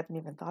I hadn't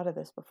even thought of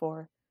this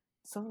before.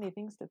 So many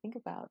things to think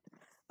about.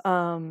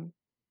 Um,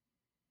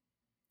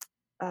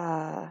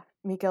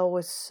 Miguel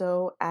was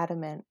so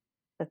adamant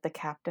that the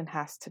captain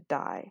has to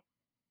die,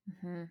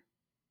 Mm-hmm.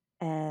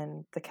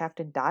 and the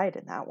captain died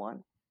in that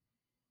one,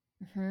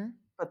 Mm-hmm.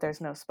 but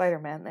there's no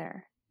Spider-Man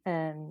there.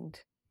 And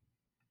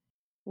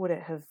would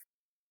it have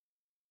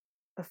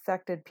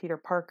affected Peter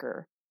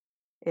Parker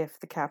if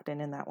the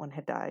captain in that one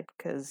had died?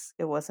 Because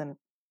it wasn't,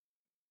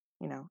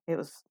 it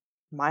was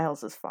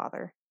Miles's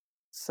father.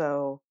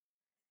 So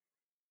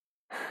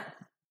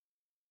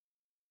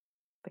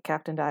the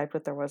captain died,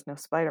 but there was no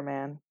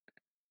Spider-Man.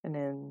 And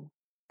in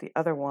the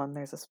other one,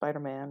 there's a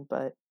Spider-Man,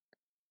 but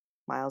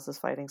Miles is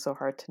fighting so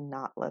hard to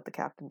not let the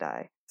captain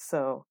die.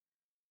 So,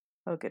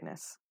 oh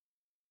goodness.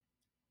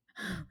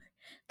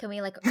 Can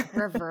we like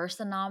reverse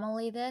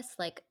anomaly this?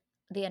 Like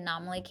the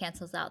anomaly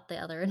cancels out the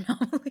other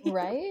anomaly.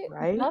 Right?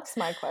 Right? That's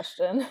my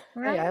question.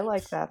 Hey, I Right?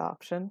 like that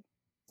option.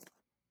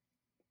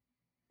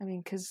 I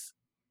mean, because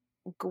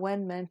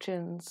Gwen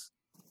mentions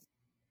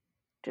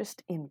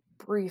just in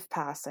brief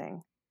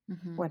passing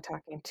Mm-hmm. when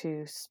talking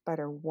to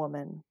Spider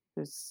Woman,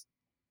 whose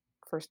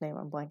first name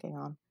I'm blanking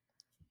on,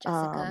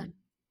 Jessica.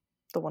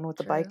 the one with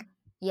the True. bike.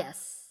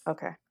 Yes.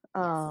 Okay.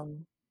 Yes.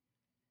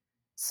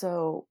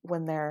 So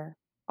when they're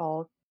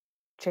all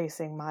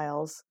chasing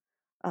Miles,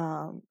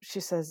 she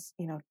says,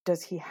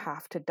 does he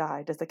have to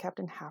die? Does the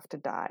captain have to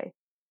die?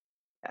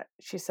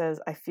 She says,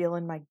 I feel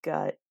in my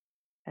gut,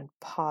 and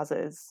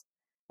pauses.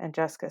 And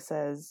Jessica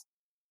says,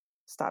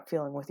 stop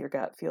feeling with your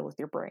gut, feel with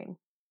your brain.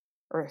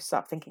 Or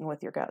stop thinking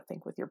with your gut,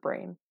 think with your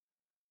brain.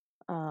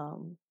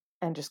 And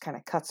just kind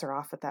of cuts her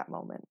off at that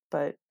moment.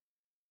 But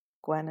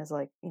Gwen is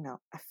like,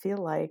 I feel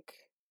like,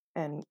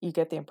 and you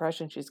get the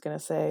impression she's going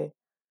to say,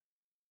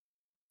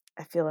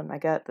 I feel in my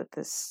gut that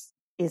this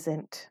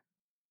isn't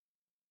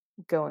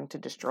going to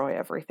destroy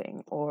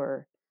everything,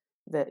 or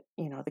that,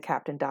 the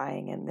captain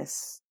dying in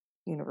this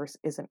universe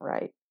isn't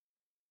right.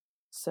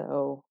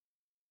 So,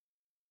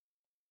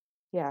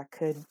 yeah,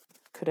 could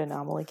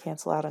anomaly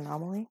cancel out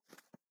anomaly?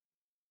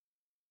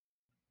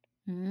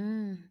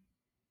 Mm.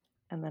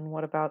 And then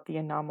what about the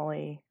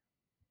anomaly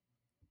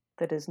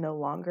that is no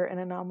longer an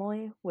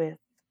anomaly with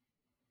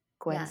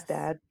Gwen's Yes.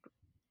 dad,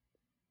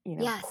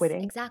 Yes,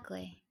 quitting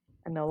exactly.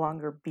 and no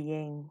longer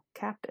being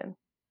captain?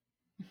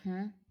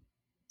 Mm-hmm.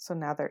 So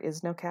now there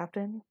is no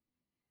captain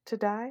to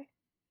die?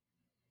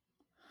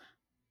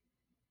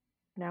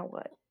 Now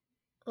what?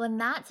 Well, in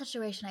that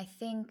situation, I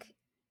think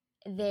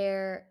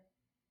there.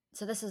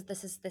 So this is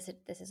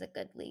a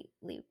good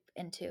leap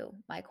into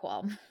my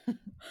qualm,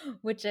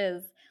 which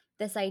is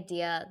this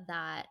idea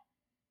that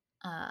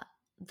uh,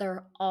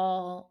 they're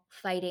all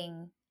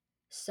fighting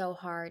so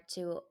hard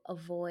to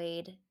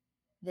avoid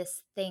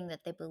this thing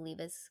that they believe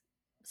is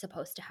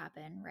supposed to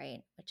happen,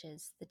 right? Which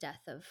is the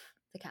death of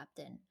the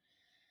captain.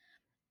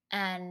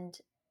 And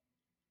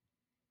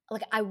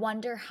like, I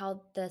wonder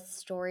how the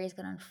story is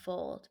going to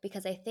unfold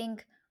because I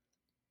think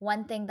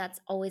one thing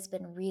that's always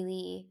been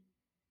really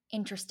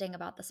interesting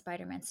about the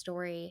Spider-Man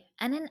story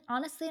and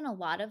honestly in a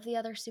lot of the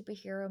other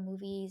superhero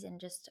movies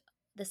and just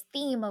this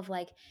theme of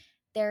like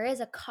there is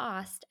a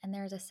cost and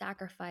there's a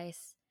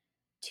sacrifice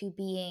to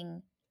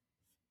being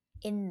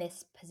in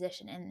this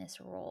position in this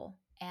role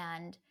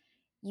and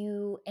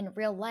you in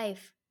real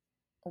life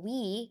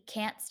we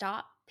can't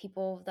stop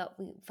people that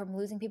we from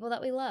losing people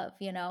that we love,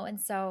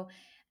 and so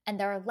and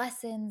there are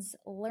lessons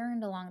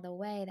learned along the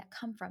way that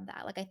come from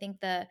that. Like I think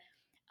the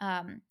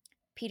um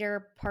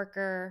Peter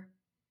Parker,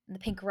 the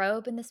pink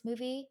robe in this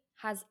movie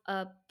has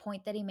a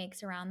point that he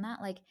makes around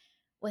that, like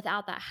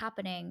without that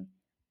happening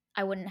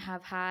I wouldn't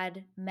have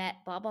had met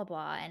blah blah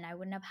blah, and I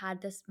wouldn't have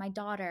had this my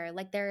daughter.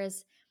 Like there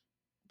is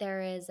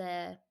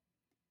a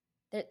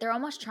they're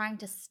almost trying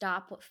to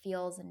stop what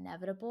feels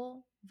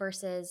inevitable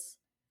versus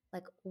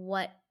like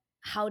what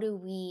how do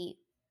we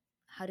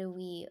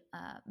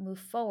move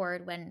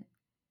forward when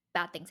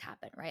bad things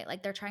happen, right?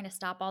 Like they're trying to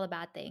stop all the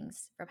bad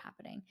things from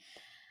happening,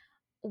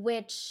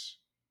 which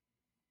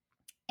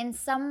in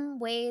some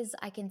ways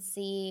I can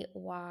see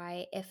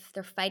why if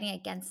they're fighting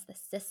against the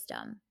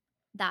system,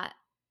 that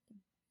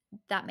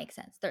that makes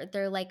sense.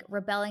 They're like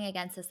rebelling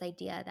against this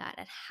idea that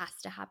it has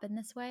to happen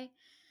this way.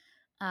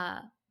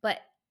 But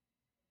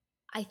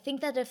I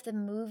think that if the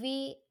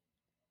movie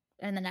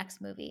and the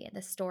next movie, the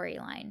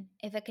storyline,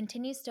 if it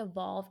continues to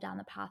evolve down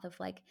the path of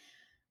like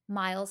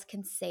Miles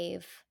can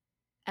save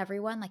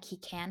everyone, like he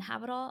can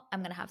have it all,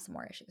 I'm gonna have some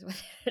more issues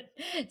with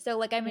it. So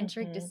like I'm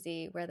intrigued to Mhm.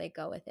 see where they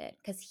go with it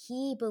because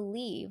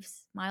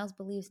Miles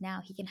believes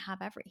now he can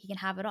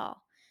have it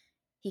all.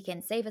 He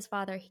can save his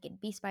father, he can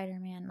be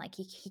Spider-Man, like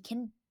he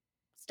can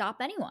stop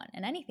anyone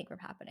and anything from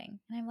happening.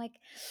 And I'm like,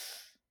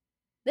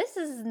 this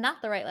is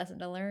not the right lesson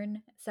to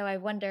learn. So I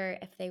wonder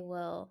if they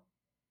will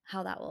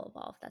how that will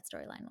evolve, that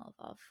storyline will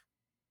evolve.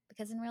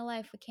 Because in real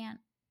life we can't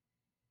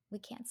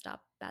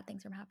stop bad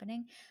things from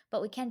happening,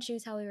 but we can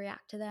choose how we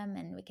react to them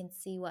and we can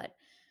see what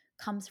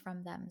comes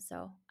from them.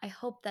 So I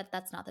hope that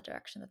that's not the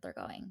direction that they're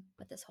going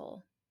with this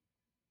whole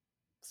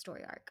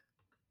story arc.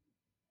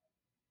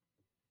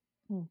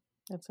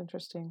 That's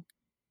interesting.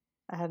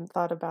 I hadn't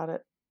thought about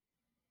it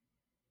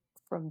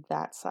from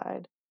that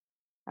side.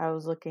 I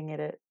was looking at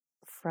it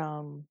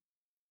from,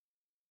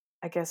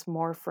 I guess,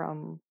 more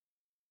from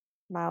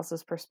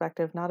Miles's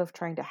perspective, not of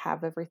trying to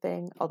have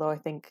everything, although I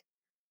think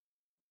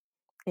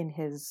in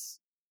his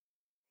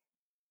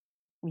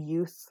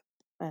youth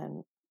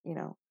and, you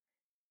know,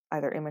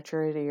 either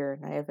immaturity or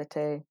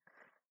naivete,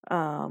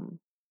 um,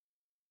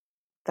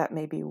 that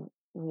may be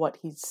what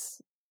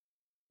he's,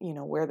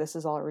 where this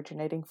is all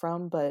originating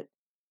from. But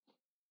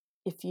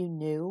if you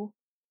knew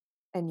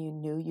and you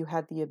knew you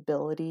had the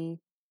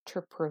ability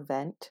to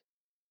prevent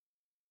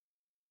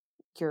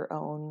your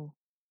own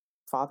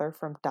father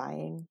from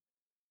dying,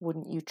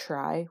 wouldn't you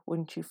try?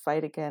 Wouldn't you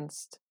fight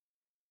against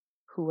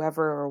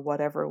whoever or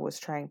whatever was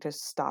trying to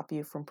stop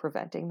you from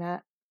preventing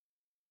that?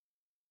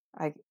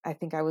 I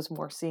think I was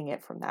more seeing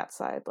it from that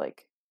side.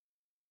 Like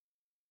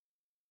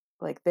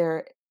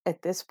there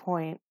at this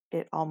point,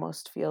 it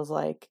almost feels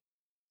like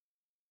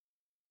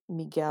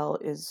Miguel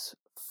is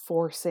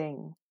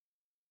forcing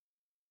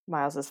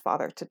Miles's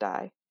father to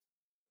die,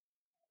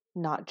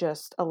 not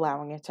just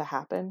allowing it to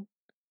happen,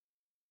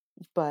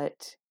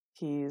 but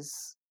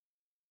he's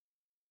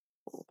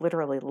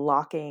literally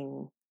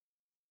locking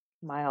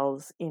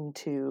Miles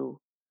into,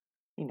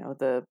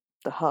 the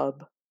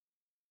hub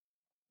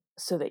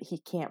so that he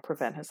can't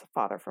prevent his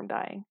father from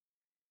dying.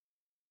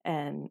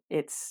 And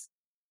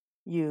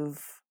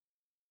you've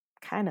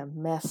kind of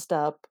messed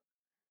up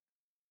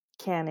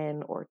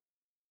canon, or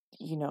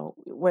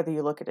whether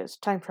you look at it as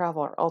time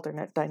travel or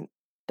alternate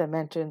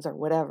dimensions or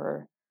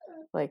whatever.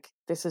 Like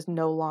this is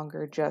no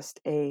longer just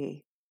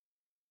an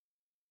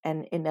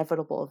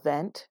inevitable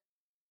event.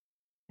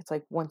 It's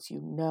like once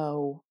you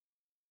know,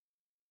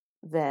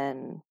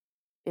 then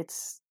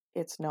it's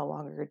no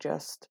longer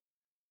just,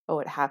 oh,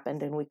 it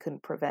happened and we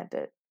couldn't prevent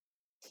it.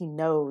 He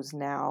knows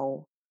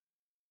now.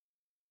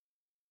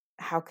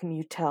 How can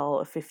you tell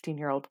a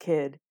 15-year-old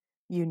kid,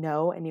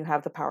 and you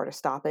have the power to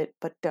stop it,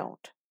 but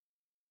don't?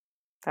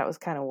 That was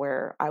kind of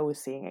where I was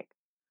seeing it.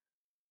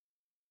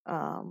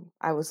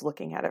 I was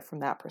looking at it from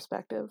that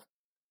perspective.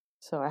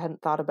 So I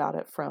hadn't thought about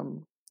it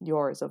from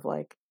yours of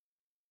like,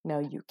 no,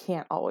 you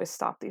can't always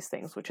stop these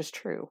things, which is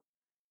true.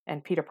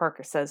 And Peter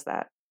Parker says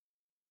that.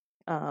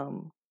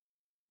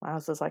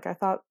 Miles is like, I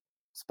thought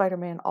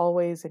Spider-Man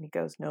always, and he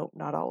goes, nope,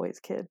 not always,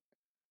 kid.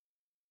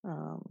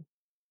 Um,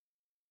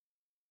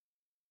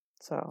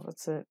 so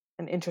it's an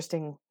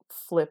interesting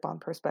flip on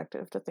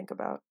perspective to think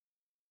about.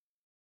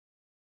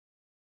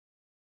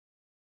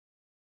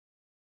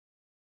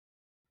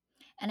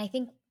 And I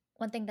think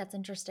one thing that's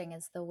interesting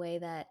is the way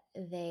that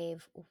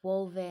they've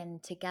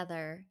woven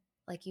together,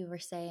 like you were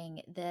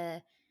saying,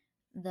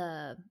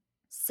 the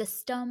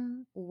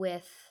system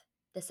with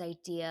this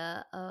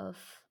idea of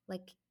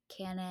like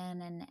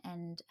canon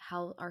and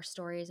how our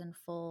stories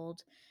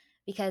unfold,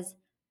 because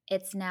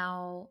it's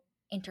now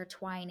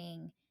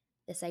intertwining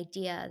this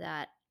idea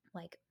that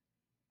like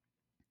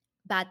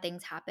bad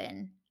things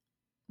happen,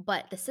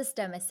 but the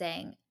system is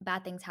saying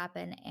bad things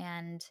happen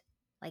and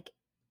like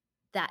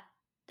that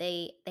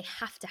they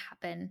have to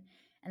happen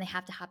and they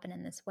have to happen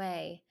in this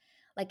way.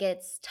 Like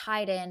it's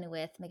tied in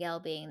with Miguel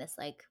being this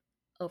like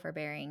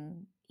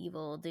overbearing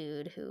evil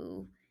dude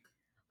who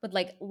would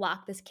like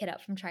lock this kid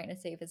up from trying to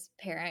save his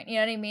parent. You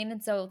know what I mean?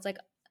 And so it's like,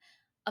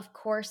 of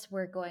course,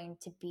 we're going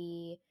to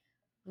be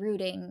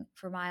rooting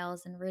for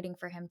Miles and rooting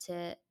for him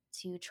to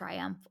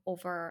triumph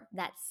over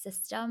that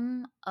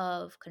system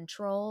of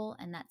control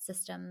and that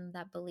system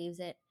that believes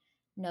it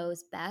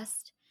knows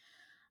best.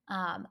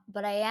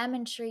 But I am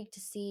intrigued to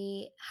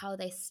see how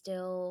they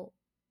still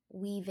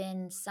weave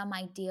in some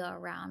idea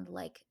around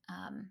like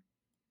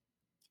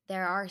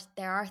there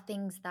are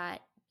things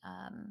that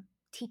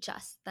teach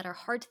us, that are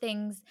hard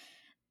things,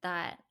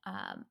 that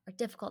are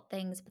difficult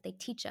things, but they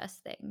teach us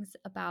things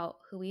about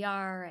who we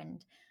are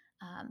and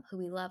who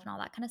we love and all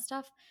that kind of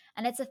stuff.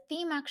 And it's a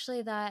theme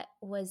actually that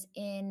was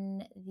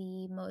in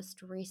the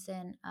most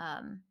recent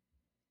um,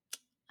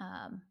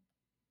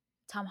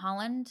 Tom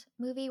Holland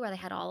movie where they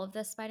had all of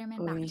the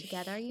Spider-Man back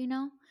together, Oish, you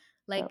know?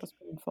 that Like, was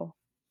painful.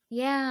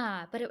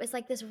 yeah, but it was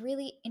like this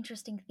really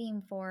interesting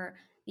theme for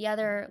the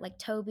other, like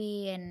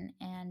Toby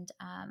and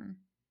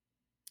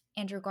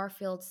Andrew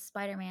Garfield's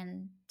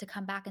Spider-Man to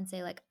come back and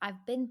say, like,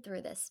 I've been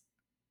through this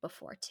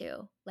before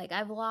too. Like,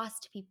 I've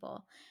lost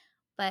people,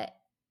 but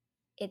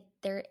it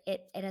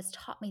has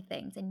taught me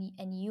things, and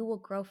you will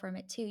grow from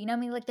it too. You know what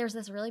I mean? Like, there's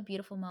this really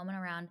beautiful moment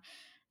around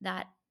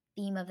that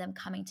theme of them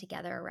coming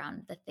together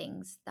around the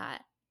things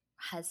that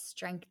has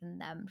strengthened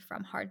them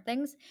from hard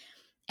things.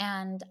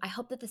 And I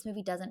hope that this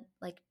movie doesn't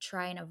like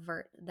try and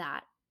avert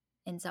that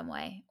in some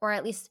way, or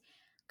at least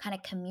kind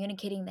of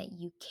communicating that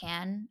you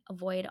can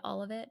avoid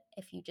all of it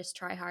if you just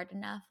try hard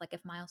enough. Like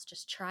if Miles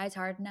just tries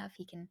hard enough,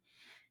 he can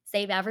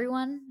save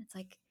everyone. It's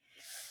like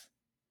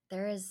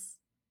there is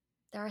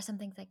there are some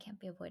things that can't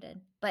be avoided.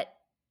 But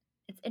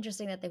it's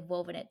interesting that they've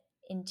woven it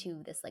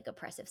into this like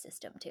oppressive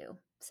system too.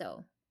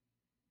 So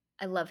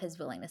I love his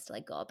willingness to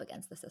like go up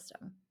against the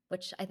system,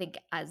 which I think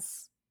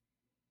as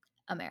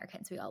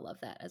Americans, we all love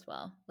that as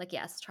well. Like,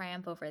 yes,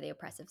 triumph over the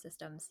oppressive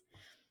systems,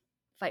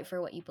 fight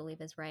for what you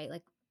believe is right.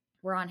 Like,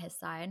 we're on his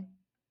side,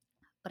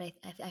 but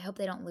I hope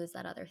they don't lose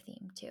that other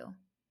theme too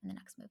in the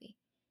next movie.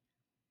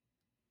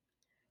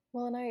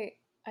 Well, and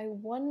I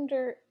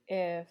wonder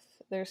if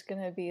there's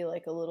going to be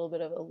like a little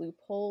bit of a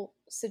loophole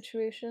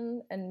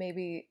situation and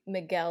maybe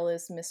Miguel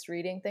is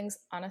misreading things.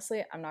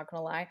 Honestly, I'm not going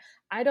to lie.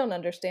 I don't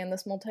understand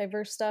this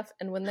multiverse stuff,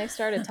 and when they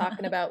started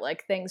talking about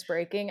like things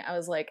breaking, I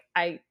was like,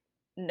 I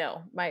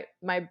no,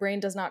 my brain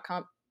does not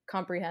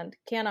comprehend,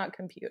 cannot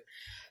compute.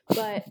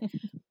 But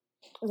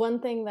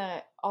one thing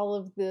that all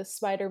of the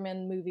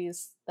Spider-Man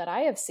movies that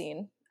I have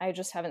seen, I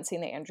just haven't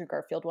seen the Andrew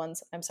Garfield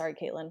ones. I'm sorry,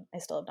 Caitlin, I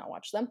still have not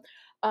watched them.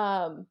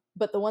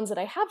 But the ones that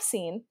I have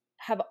seen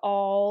have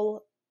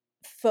all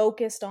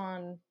focused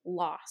on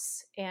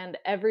loss, and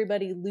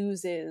everybody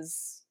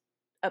loses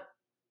a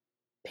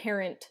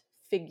parent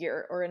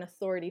figure or an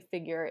authority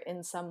figure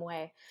in some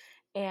way.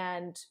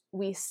 And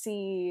we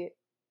see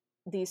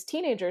these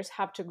teenagers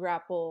have to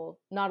grapple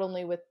not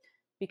only with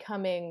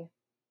becoming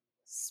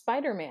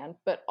Spider-Man,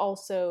 but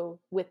also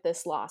with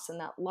this loss.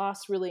 And that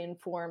loss really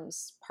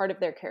informs part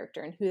of their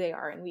character and who they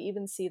are. And we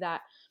even see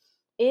that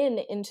in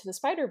Into the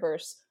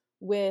Spider-Verse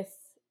with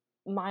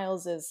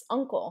Miles's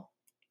uncle.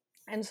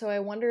 And so I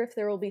wonder if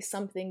there will be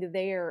something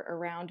there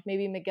around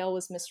maybe Miguel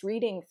was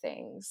misreading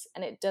things,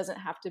 and it doesn't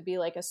have to be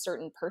like a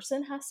certain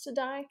person has to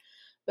die,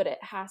 but it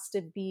has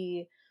to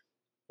be,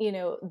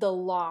 the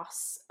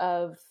loss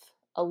of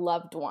a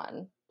loved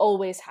one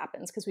always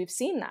happens because we've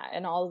seen that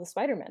in all of the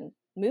Spider-Man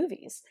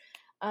movies.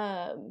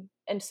 And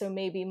so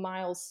maybe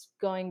Miles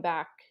going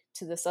back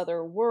to this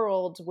other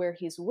world where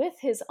he's with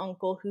his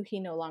uncle who he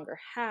no longer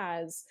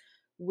has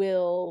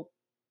will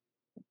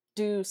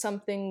do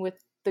something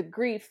with the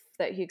grief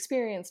that he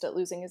experienced at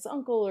losing his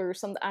uncle or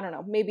something. I don't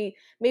know. Maybe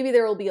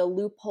there will be a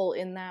loophole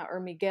in that,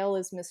 or Miguel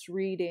is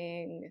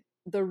misreading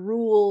the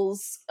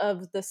rules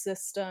of the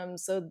system,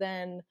 so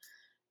then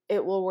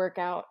it will work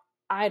out.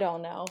 I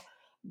don't know.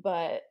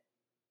 But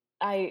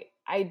I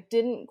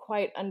didn't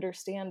quite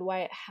understand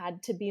why it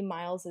had to be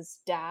Miles's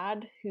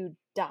dad who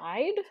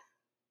died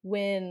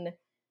when,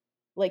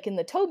 like in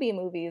the Toby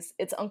movies,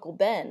 it's Uncle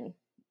Ben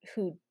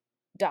who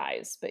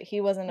dies, but he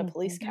wasn't a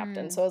police Mm-hmm.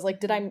 captain. Mm, So I was like,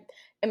 mhm.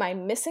 am I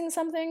missing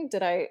something?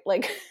 Did I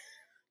like,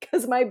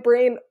 because my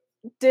brain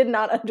did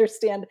not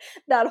understand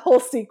that whole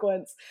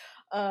sequence.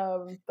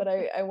 But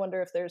I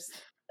wonder if there's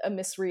a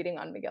misreading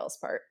on Miguel's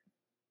part.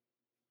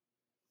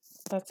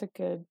 That's a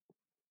good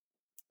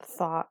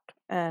thought.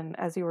 And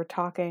as you were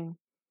talking,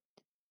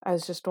 I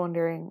was just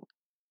wondering,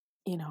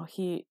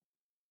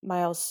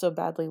 Miles so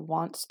badly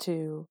wants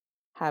to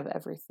have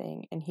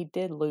everything, and he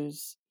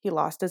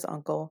lost his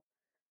uncle.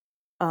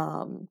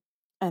 And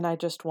I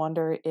just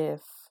wonder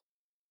if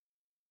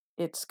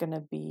it's going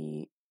to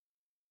be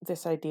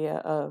this idea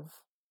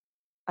of,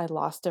 I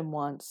lost him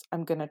once,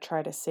 I'm going to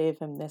try to save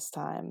him this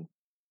time.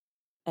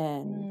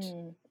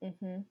 And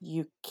Mm-hmm.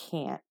 you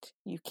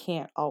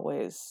can't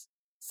always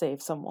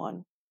save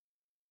someone,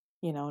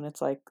 and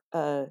it's like,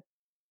 how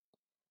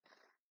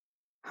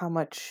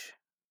much,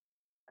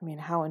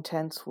 how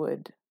intense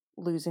would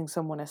losing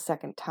someone a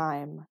second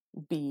time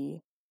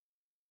be?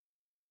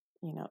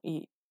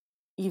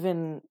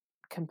 Even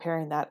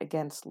comparing that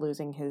against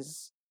losing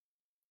his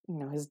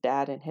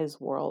dad in his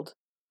world,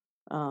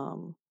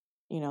 um,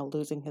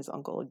 losing his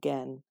uncle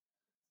again.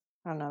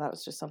 I don't know. That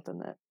was just something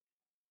that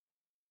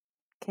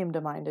came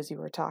to mind as you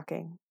were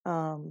talking.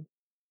 But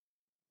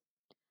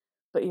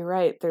you're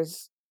right.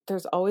 There's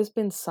always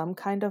been some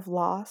kind of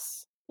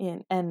loss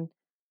and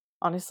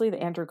honestly,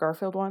 the Andrew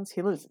Garfield ones,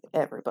 he loses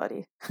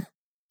everybody.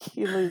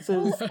 He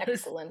loses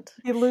Excellent.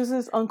 he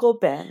loses Uncle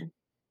Ben.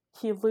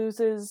 He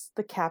loses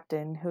the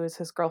captain, who is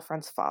his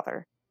girlfriend's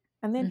father.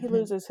 And then he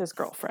loses his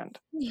girlfriend.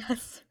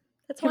 Yes.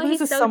 That's He why he's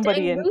loses so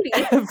somebody dang in moody.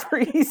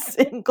 every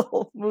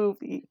single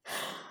movie.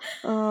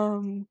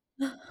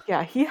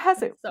 Yeah, he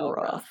has it It's so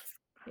rough. rough.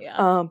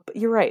 Yeah. But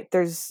you're right.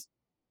 There's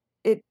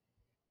it.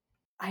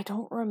 I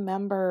don't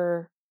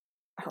remember.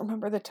 I don't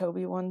remember the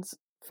Toby ones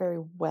very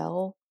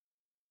well.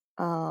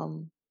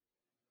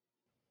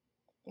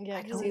 Yeah,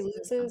 I because don't. he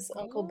loses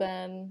Uncle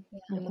Ben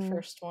Yeah. in the Mhm.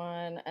 first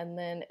one, and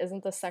then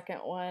isn't the second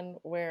one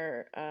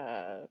where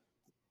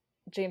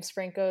James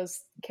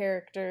Franco's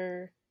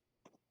character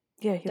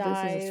Yeah, he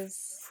loses his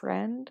dies?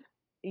 friend.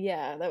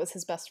 Yeah, that was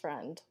his best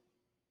friend.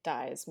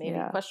 Dies, maybe?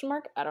 Yeah, Question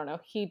mark? I don't know.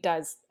 He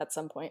dies at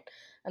some point.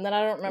 And then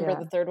I don't remember yeah,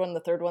 the third one.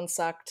 The third one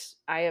sucked.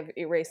 I have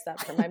erased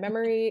that from my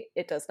memory.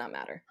 It does not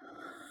matter.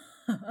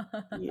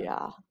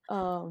 yeah.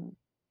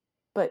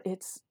 But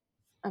it's.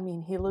 I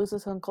mean, he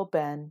loses Uncle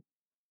Ben.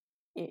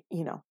 You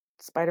know,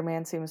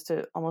 Spider-Man seems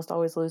to almost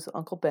always lose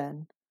Uncle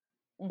Ben,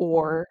 Hmm.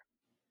 or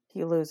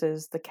he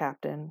loses the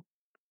captain,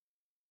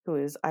 who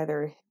is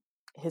either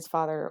his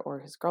father or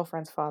his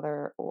girlfriend's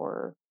father,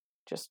 or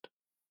just,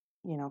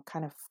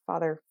 kind of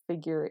father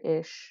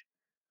figure-ish,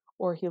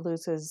 or he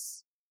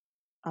loses,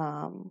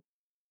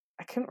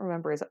 I couldn't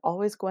remember, is it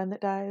always Gwen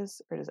that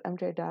dies, or does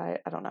MJ die?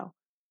 I don't know.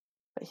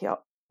 But he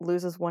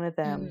loses one of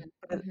them.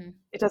 But Mm-hmm.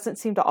 it doesn't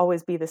seem to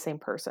always be the same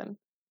person,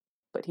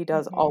 but he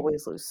does Hmm.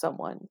 always lose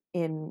someone.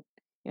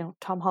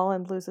 Tom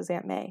Holland loses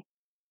Aunt May.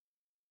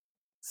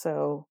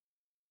 So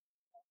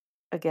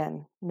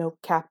again, no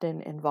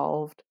captain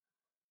involved.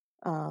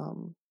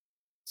 Um,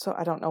 so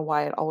I don't know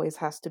why it always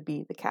has to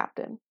be the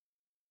captain.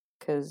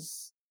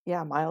 Because,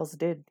 yeah, Miles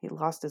did. He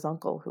lost his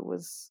uncle, who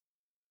was,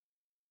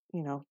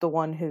 the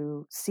one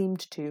who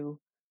seemed to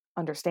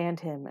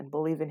understand him and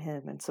believe in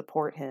him and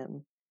support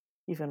him,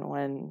 even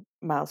when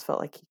Miles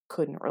felt like he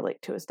couldn't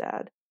relate to his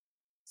dad.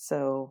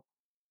 So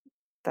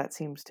that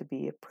seems to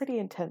be a pretty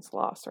intense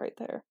loss right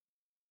there.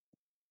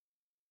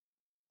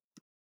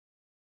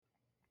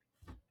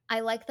 I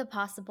like the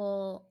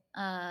possible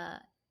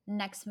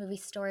next movie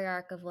story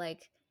arc of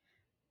like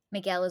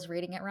Miguel is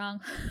reading it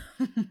wrong.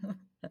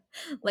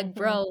 Like, Hmm.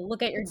 bro,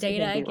 look at your Things he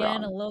may data be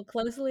again a wrong. little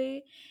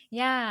closely.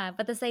 Yeah,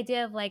 but this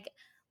idea of like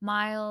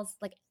Miles,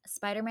 like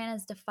Spider-Man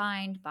is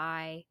defined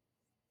by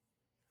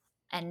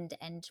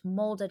and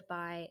molded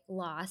by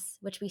loss,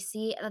 which we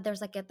see that there's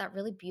like that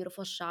really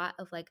beautiful shot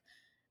of like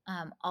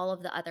all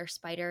of the other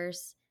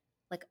spiders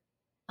like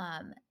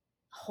um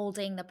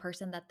holding the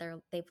person that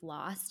they've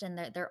lost, and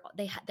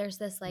there's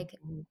this like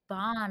Mhm.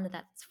 bond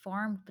that's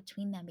formed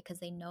between them because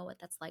they know what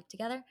that's like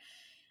together.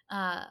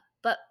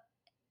 But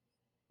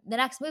the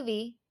next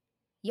movie,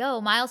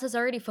 Miles has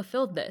already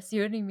fulfilled this.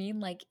 You know what I mean?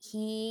 Like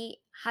he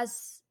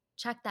has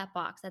checked that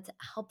box. That's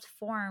helped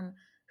form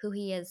who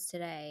he is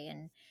today,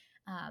 and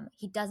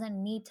he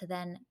doesn't need to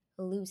then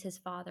lose his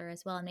father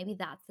as well. And maybe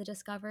that's the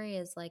discovery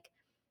is like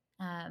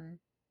um,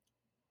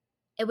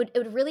 it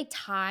would really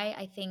tie,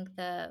 I think,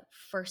 the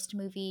first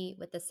movie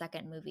with the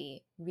second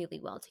movie really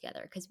well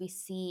together because we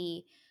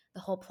see the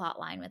whole plot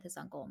line with his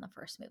uncle in the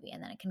first movie,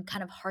 and then it can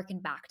kind of harken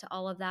back to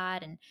all of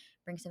that and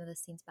bring some of the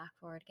scenes back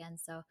forward again.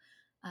 So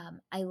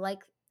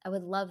I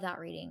would love that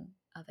reading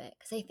of it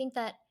because I think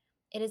that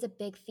it is a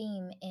big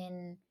theme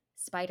in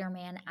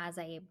Spider-Man as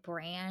a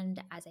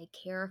brand, as a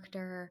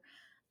character,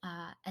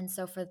 and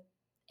so for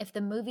if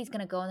the movie's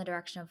going to go in the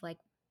direction of like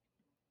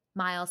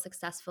Miles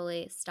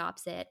successfully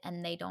stops it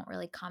and they don't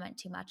really comment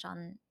too much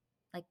on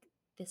like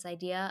this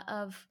idea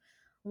of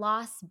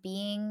loss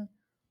being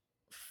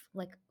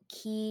like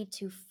key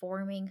to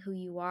forming who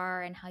you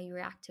are and how you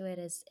react to it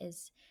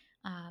is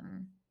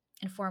um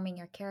informing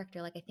your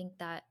character. Like I think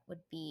that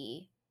would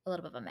be a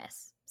little bit of a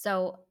miss.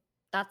 So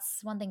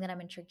that's one thing that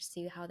I'm intrigued to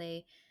see how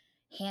they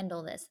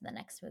handle this in the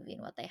next movie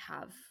and what they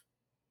have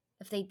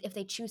if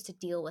they choose to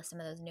deal with some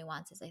of those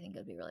nuances. I think it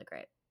would be really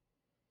great.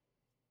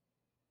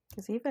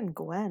 Because even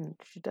Gwen,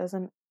 she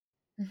doesn't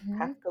Mm-hmm.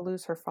 have to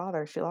lose her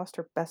father. She lost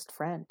her best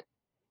friend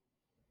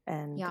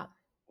and, Yeah.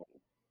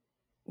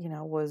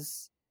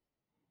 was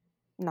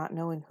not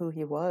knowing who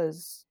he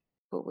was,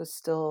 but was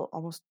still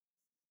almost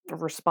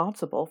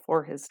responsible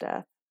for his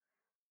death.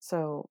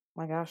 So,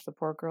 my gosh, the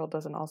poor girl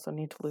doesn't also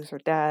need to lose her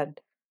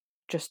dad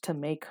just to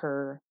make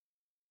her,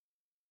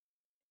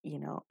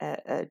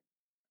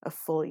 a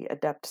fully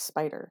adept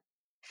spider.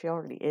 She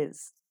already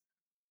is.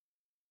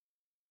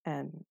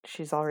 And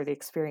she's already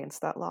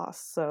experienced that loss.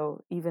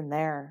 So, even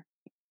there,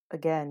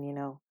 again,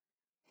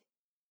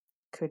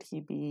 could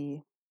he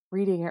be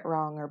reading it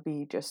wrong or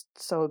be just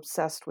so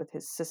obsessed with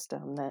his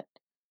system that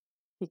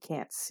he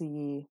can't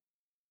see,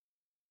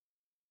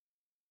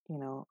 you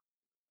know,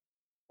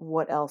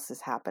 what else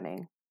is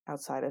happening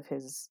outside of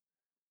his,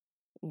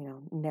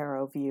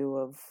 narrow view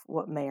of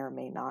what may or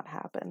may not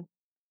happen?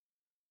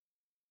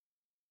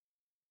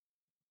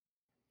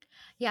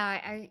 Yeah,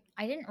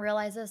 I didn't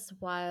realize this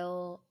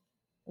while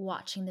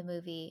watching the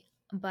movie,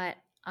 but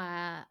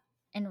uh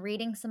in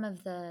reading some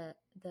of the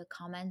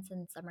comments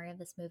and summary of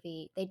this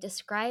movie, they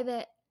describe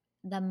it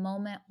the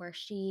moment where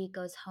she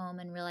goes home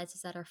and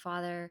realizes that her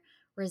father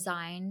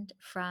resigned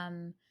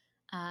from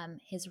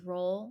his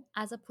role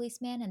as a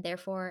policeman and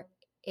therefore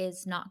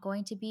is not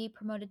going to be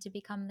promoted to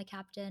become the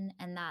captain,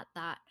 and that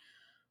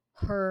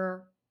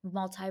her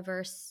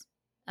multiverse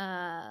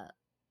uh,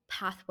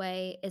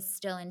 pathway is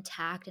still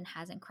intact and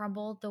hasn't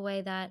crumbled the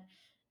way that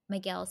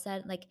Miguel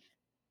said. Like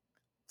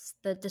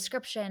the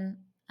description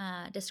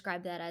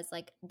described that as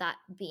like that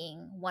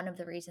being one of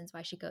the reasons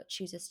why she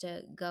chooses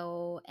to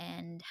go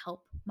and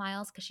help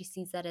Miles, because she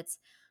sees that it's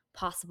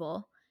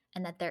possible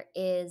and that there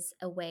is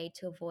a way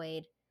to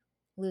avoid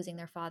losing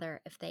their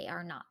father if they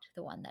are not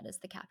the one that is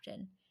the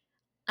captain.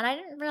 And I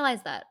didn't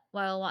realize that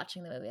while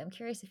watching the movie. I'm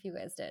curious if you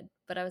guys did,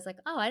 but I was like,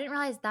 oh, I didn't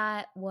realize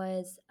that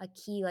was a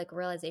key like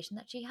realization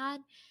that she had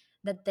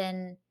that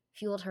then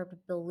fueled her to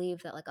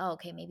believe that like, oh,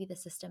 okay, maybe the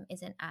system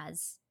isn't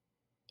as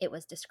it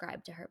was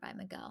described to her by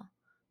Miguel.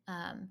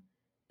 Um,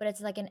 but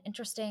it's like an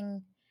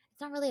interesting,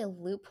 it's not really a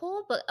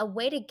loophole, but a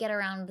way to get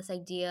around this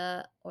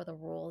idea or the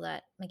rule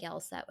that Miguel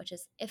set, which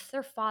is if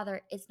their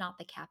father is not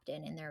the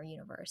captain in their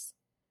universe,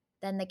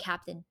 then the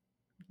captain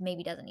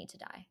maybe doesn't need to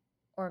die.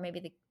 Or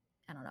maybe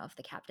I don't know if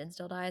the captain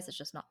still dies. It's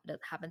just not, it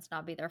happens to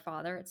not be their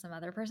father. It's some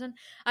other person.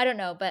 I don't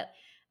know. But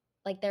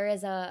like there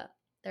is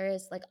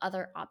like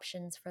other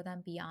options for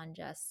them beyond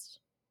just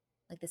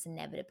like this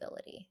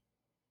inevitability.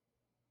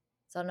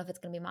 So I don't know if it's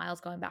going to be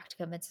Miles going back to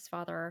convince his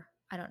father,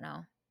 I don't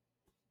know,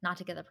 not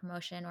to get the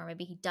promotion, or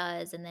maybe he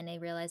does, and then they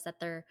realize that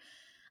their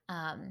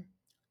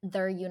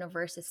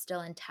universe is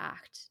still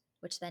intact,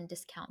 which then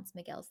discounts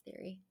Miguel's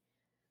theory.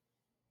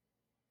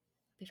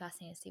 It'd be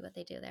fascinating to see what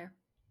they do there.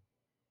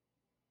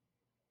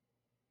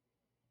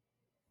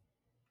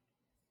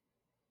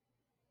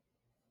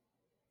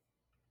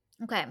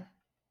 Okay.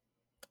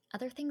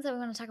 Other things that we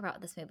want to talk about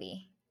with this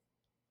movie.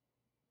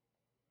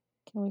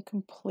 Can we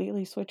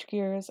completely switch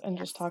gears and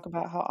just talk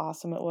about how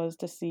awesome it was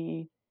to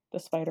see the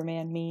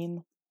Spider-Man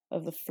meme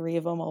of the three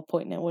of them all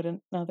pointing at one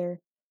another,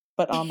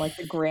 but on like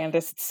the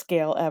grandest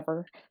scale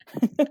ever?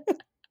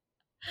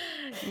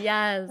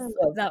 Yes, I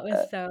love that was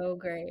that. so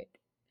great.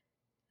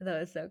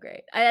 That was so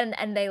great.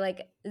 And they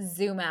like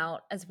zoom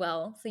out as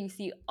well, so you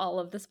see all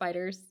of the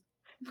spiders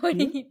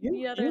pointing You, at you,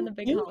 each other in the you,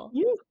 big you, hall.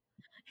 you.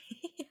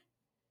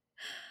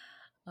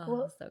 Oh,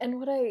 Well, so and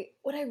what I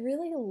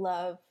really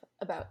love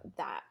about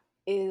that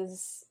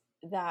is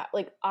that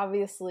like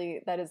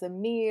obviously that is a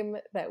meme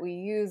that we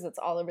use. It's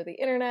all over the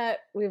internet.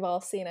 We've all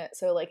seen it.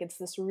 So like it's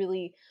this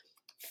really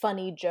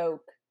funny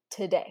joke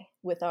today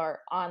with our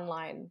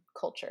online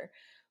culture.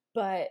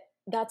 But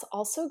that's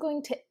also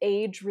going to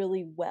age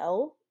really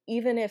well.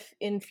 Even if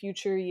in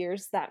future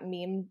years that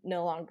meme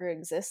no longer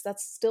exists,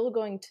 that's still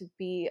going to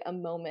be a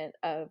moment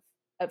of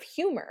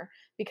humor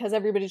because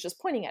everybody's just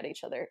pointing at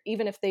each other,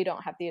 even if they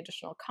don't have the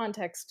additional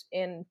context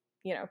in,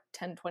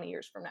 10, 20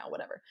 years from now,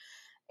 whatever.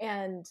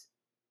 And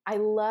I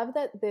love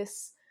that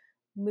this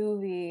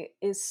movie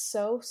is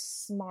so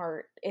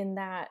smart in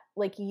that,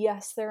 like,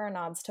 yes, there are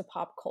nods to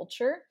pop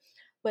culture,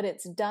 but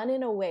it's done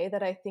in a way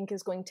that I think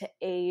is going to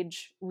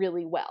age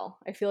really well.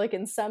 I feel like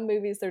in some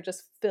movies, they're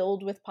just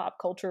filled with pop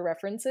culture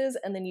references,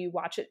 and then you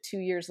watch it 2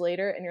 years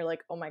later and you're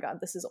like, oh my God,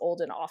 this is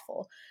old and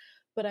awful.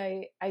 But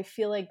I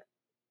feel like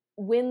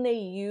when they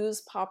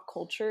use pop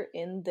culture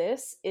in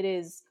this, it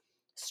is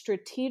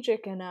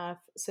strategic enough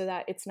so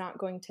that it's not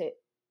going to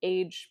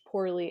age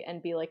poorly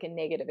and be like a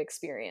negative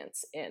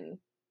experience in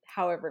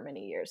however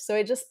many years.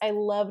 So I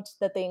loved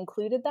that they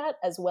included that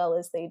as well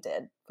as they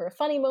did for a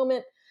funny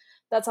moment.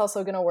 That's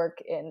also going to work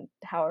in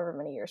however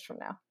many years from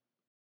now.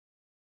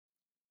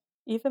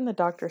 Even the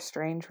Doctor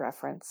Strange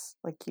reference,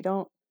 like you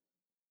don't.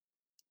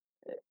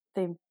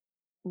 They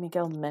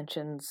Miguel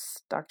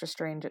mentions Doctor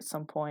Strange at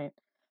some point,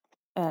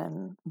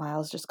 and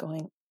Miles just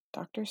going,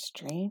 Doctor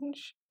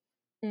Strange?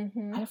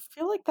 Mm-hmm. I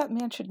feel like that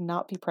man should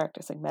not be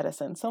practicing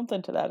medicine,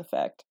 something to that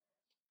effect.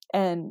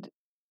 And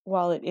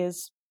while it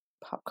is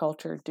pop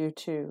culture due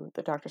to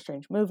the Doctor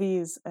Strange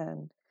movies,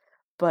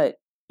 but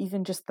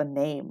even just the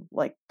name,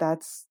 like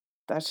that's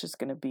just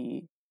gonna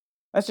be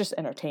that's just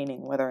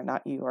entertaining whether or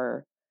not you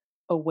are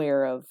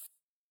aware of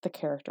the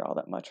character all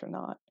that much or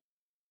not.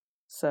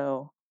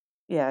 So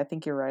yeah, I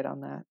think you're right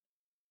on that.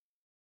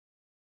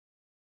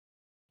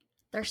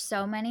 there's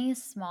so many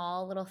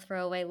small little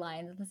throwaway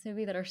lines in this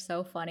movie that are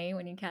so funny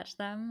when you catch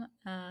them.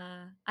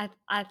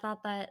 I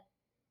thought that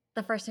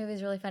the first movie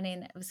was really funny,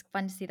 and it was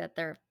fun to see that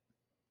they're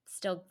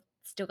still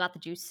got the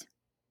juice.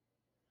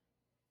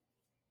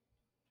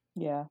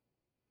 Yeah.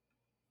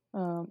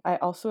 I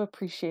also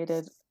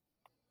appreciated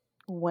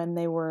when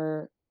they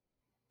were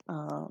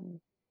um,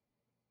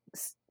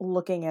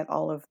 looking at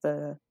all of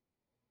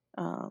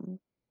um,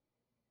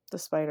 the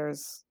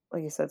spiders,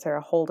 like you said,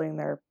 Sarah, holding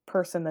their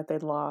person that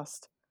they'd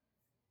lost,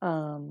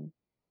 um,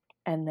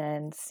 and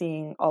then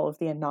seeing all of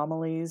the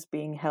anomalies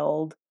being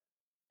held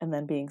and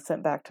then being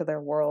sent back to their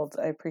worlds.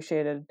 I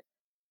appreciated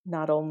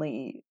not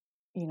only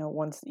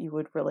ones that you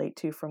would relate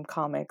to from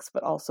comics,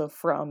 but also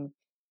from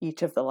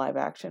each of the live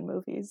action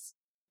movies.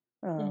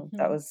 That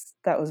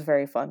Mm-hmm. was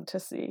very fun to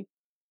see.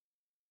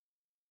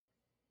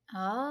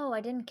 Oh, I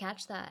didn't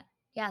catch that.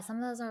 Yeah,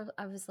 some of those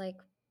I was like,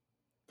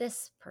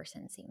 this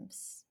person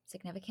seems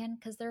significant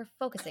because they're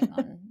focusing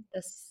on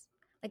this.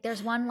 Like,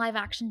 there's one live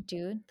action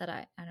dude that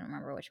I don't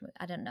remember which movie.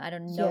 I don't know. I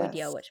don't no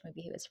idea Yes. which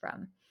movie he was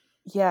from.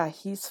 Yeah,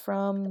 he's They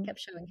from kept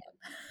showing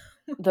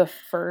him. the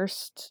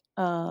first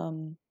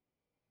Tom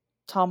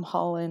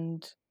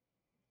Holland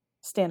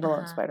standalone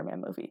Uh-huh.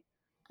 Spider-Man movie.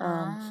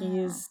 Oh.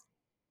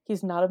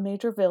 He's not a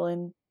major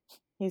villain.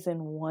 He's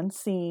in one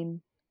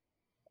scene,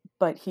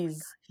 but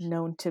he's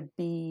known to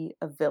be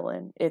a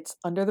villain. It's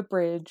Under the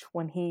Bridge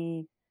when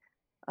he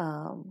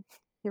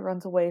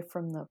runs away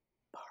from the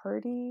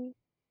party.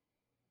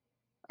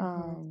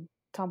 Tom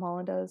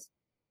Holland does.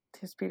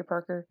 His Peter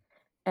Parker,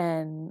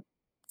 and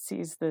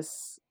sees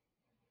this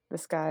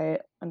guy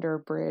under a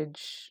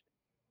bridge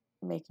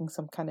making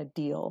some kind of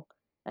deal,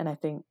 and I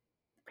think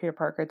Peter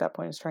Parker at that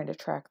point is trying to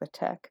track the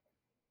tech.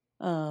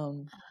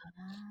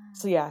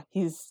 So yeah,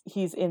 he's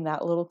in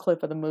that little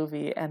clip of the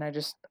movie, and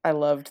I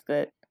loved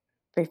that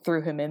they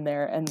threw him in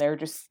there, and they're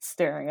just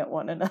staring at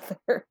one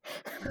another.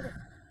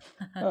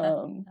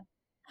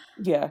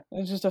 Yeah, it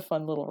was just a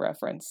fun little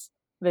reference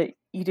that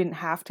you didn't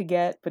have to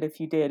get, but if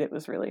you did, it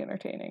was really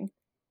entertaining.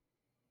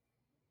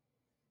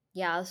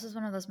 Yeah, this is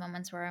one of those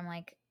moments where I'm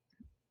like,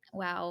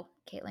 wow,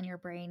 Kaitlin, your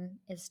brain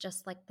is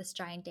just like this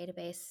giant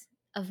database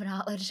of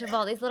knowledge of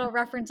all these little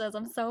references.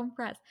 I'm so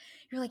impressed.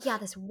 You're like, yeah,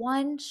 this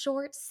one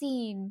short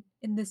scene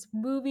in this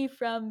movie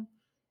from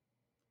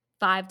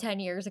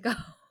 5-10 years ago.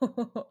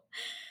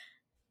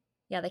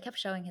 Yeah, they kept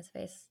showing his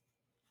face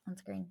on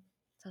screen.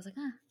 So I was like,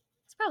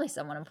 it's probably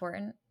someone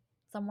important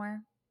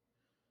somewhere.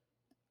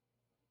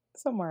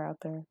 Somewhere out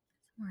there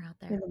Somewhere out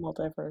in there. the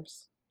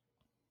multiverse.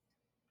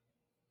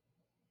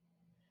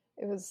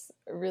 It was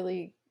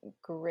really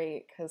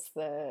great because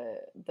the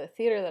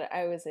theater that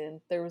I was in,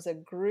 there was a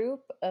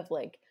group of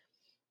like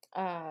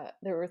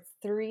there were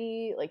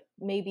three like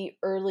maybe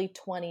early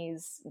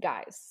 20s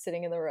guys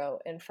sitting in the row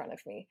in front of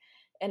me,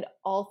 and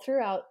all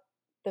throughout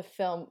the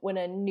film when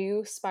a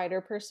new spider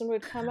person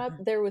would come up,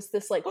 there was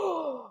this like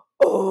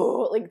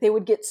oh, like they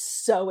would get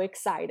so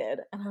excited,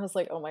 and I was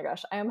like, oh my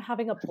gosh, I am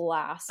having a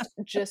blast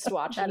just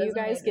watching That you is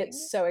guys get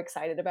amazing. so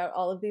excited about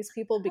all of these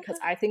people because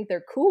I think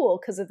they're cool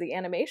because of the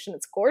animation,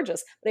 it's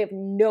gorgeous, but I have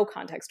no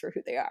context for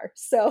who they are.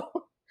 So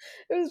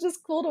it was just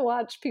cool to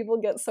watch people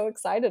get so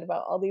excited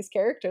about all these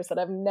characters that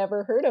I've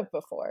never heard of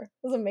before.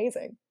 It was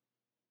amazing.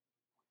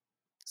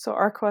 So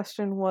our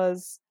question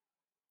was,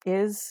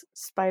 is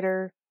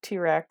Spider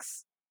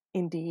T-Rex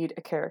indeed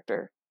a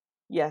character?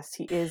 Yes,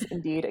 he is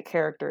indeed a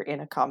character in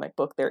a comic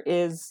book. There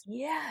is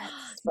Yes.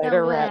 No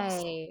Spider Rex.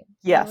 way.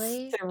 Yes,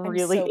 Really? there I'm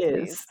really so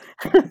is.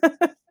 pleased.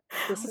 I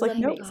This was is like, My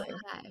nope, amazing.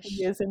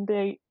 he gosh.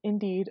 is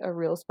indeed a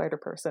real spider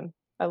person.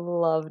 I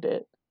loved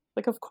it.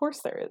 Like, of course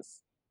there is.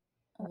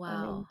 I mean,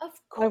 Wow. Of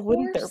why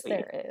wouldn't there course be?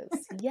 there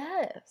is.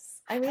 Yes.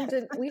 I mean,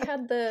 we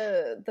had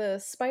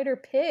the spider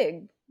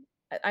pig.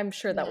 I'm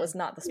sure that Yes. was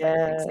not the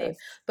spider pig's name, Yes.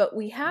 but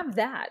we have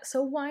that.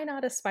 So why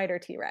not a spider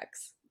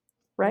T-Rex?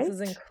 This is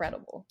Right?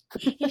 incredible.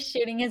 He's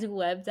shooting his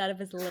webs out of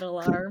his little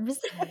arms.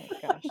 Oh my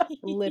gosh.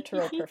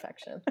 Literal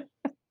perfection.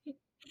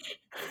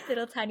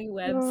 Little tiny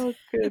webs. Oh,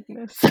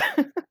 goodness.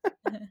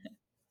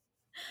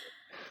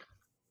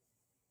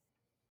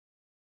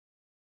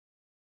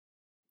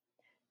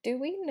 Do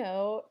we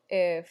know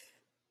if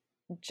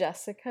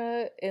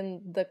Jessica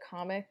in the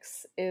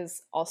comics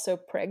is also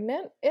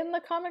pregnant in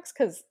the comics?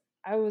 Because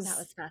That was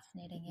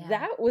fascinating, yeah.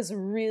 that was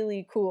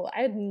really cool.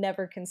 I had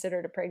never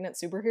considered a pregnant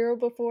superhero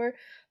before,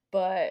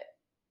 but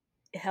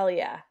hell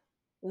yeah,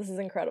 this is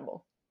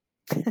incredible.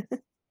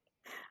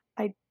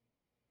 I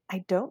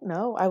I don't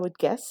know. I would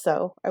guess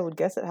so. I would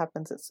guess it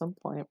happens at some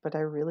point, but I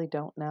really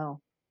don't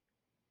know.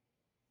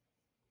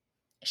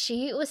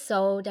 She was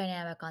so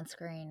dynamic on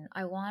screen.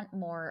 I want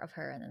more of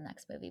her in the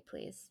next movie,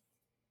 please.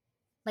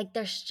 Like,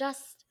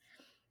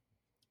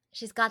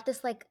 she's got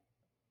this like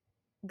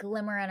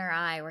glimmer in her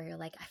eye where you're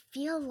like, I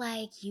feel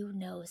like you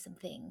know some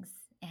things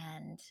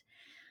and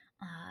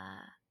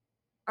uh,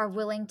 are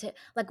willing to,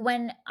 like,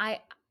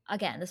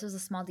 again, this was a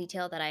small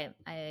detail that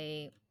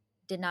I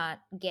did not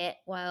get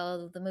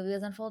while the movie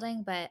was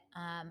unfolding, but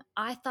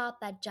I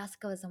thought that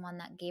Jessica was the one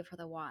that gave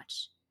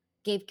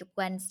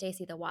Gwen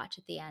Stacy the watch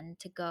at the end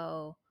to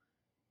go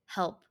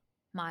help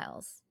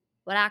Miles.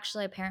 But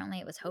actually, apparently,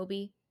 it was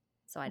Hobie,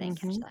 so I didn't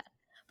catch Mm-hmm. that.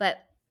 But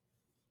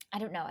I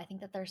don't know. I think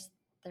that there's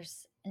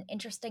an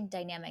interesting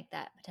dynamic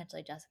that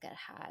potentially Jessica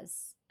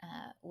has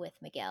with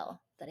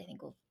Miguel that I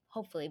think will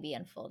hopefully be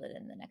unfolded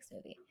in the next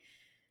movie.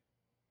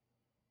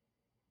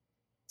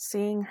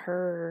 Seeing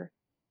her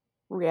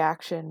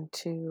reaction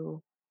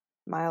to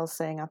Miles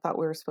saying, I thought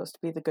we were supposed to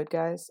be the good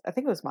guys. I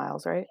think it was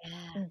Miles, right?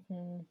 Yeah,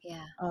 Mm-hmm.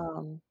 yeah.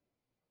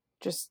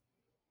 Just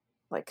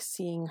like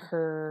seeing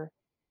her,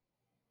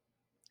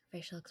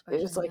 Facial it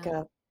was expression, like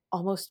yeah. a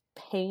almost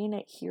pain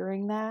at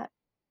hearing that,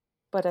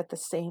 but at the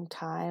same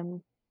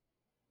time,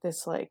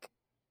 this like,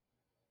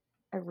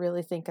 I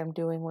really think I'm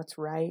doing what's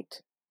right,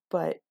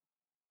 but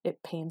it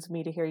pains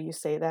me to hear you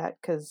say that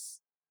because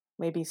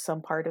maybe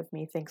some part of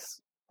me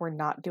thinks we're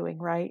not doing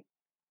right.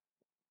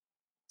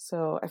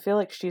 So I feel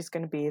like she's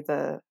going to be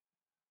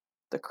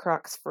the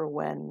crux for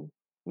when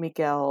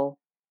Miguel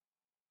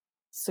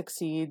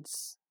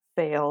succeeds,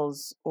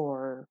 fails,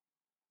 or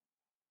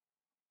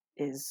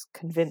is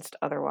convinced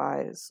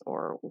otherwise,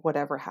 or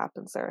whatever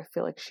happens there. I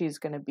feel like she's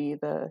going to be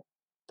the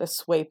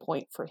sway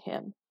point for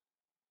him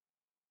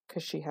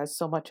because she has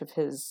so much of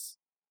his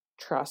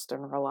trust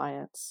and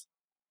reliance.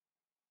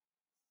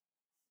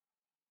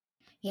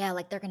 Yeah,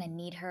 like they're gonna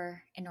need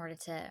her in order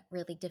to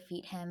really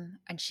defeat him,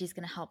 and she's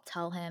gonna help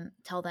tell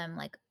them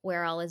like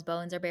where all his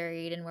bones are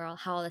buried and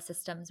how all the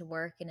systems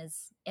work in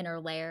his inner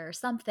layer or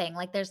something.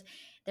 Like there's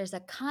a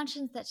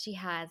conscience that she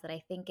has that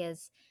I think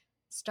is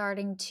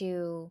starting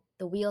to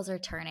the wheels are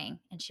turning,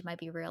 and she might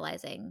be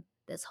realizing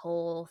this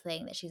whole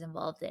thing that she's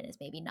involved in is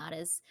maybe not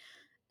as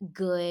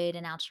good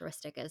and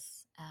altruistic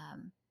as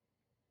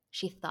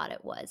she thought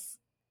it was,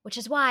 which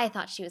is why I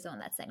thought she was the one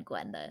that sent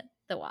Gwen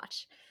the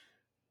watch.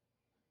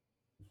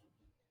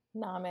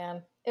 Nah,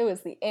 man, it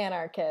was the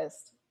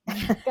anarchist.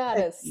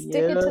 Gotta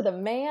stick it Yeah. to the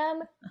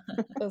man.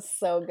 It was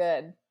so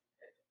good.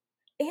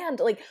 And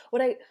like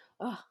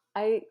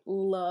I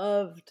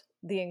loved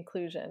the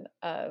inclusion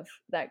of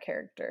that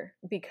character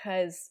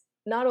because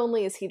not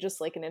only is he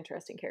just like an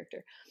interesting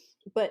character,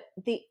 but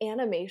the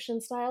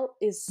animation style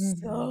is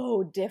Mm-hmm.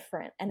 so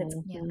different and it's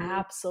Yeah. Mhm.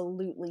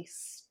 absolutely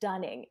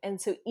stunning. And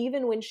so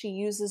even when she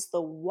uses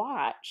the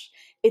watch,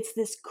 it's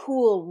this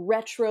cool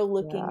retro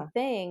looking Yeah.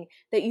 thing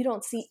that you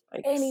don't see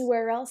Spikes.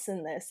 anywhere else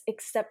in this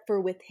except for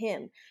with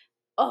him.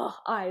 Oh,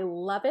 I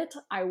love it.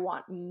 I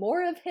want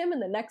more of him in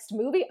the next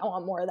movie. I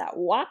want more of that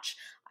watch.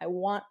 I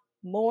want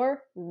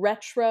more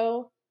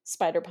retro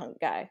Spider-Punk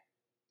guy.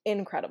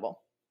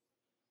 Incredible.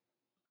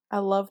 I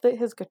love that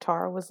his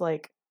guitar was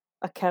like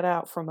a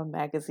cutout from a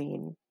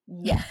magazine.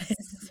 Yes.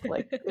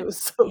 Like, it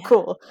was so Yeah.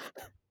 cool.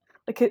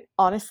 Like,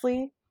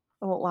 honestly,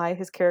 I won't lie,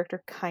 his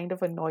character kind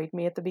of annoyed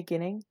me at the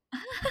beginning,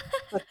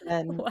 but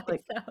then, Why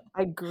like, so?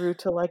 I grew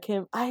to like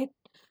him. I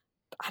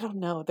don't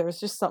know, there was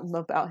just something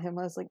about him.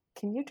 I was like,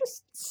 "Can you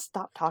just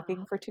stop talking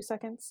Stop. for 2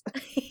 seconds?"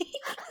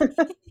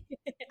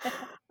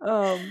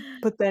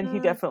 But then he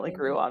That's definitely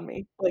grew amazing. on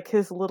me. Like,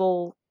 his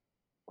little,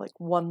 like,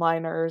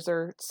 one-liners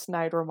or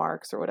snide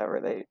remarks or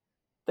whatever,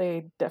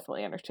 they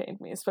definitely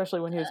entertained me, especially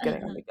when he was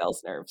getting on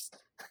Miguel's nerves.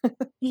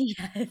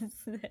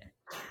 Yes.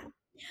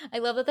 I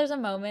love that there's a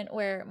moment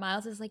where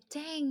Miles is like,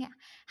 dang,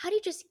 how do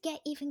you just get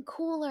even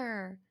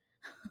cooler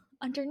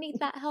underneath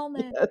that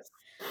helmet? Yes.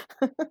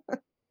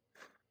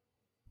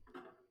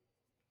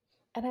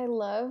 And I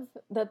love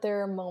that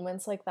there are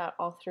moments like that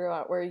all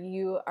throughout where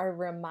you are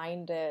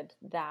reminded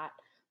that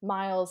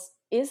Miles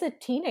is a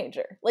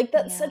teenager. Like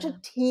that's such a Yeah.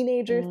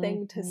 teenager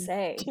thing to Mhm.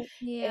 say.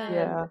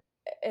 Yeah.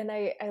 And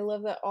Yeah. I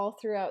love that all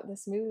throughout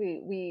this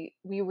movie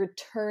we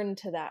return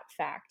to that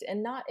fact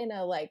and not in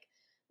a like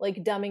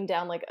dumbing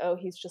down like oh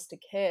he's just a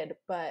kid,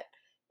 but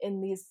in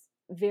these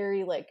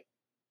very like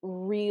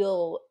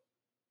real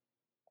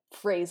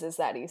phrases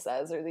that he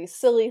says or these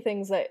silly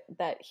things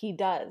that he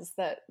does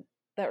that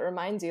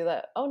reminds you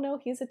that oh no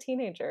he's a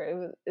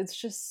teenager. It's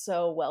just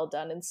so well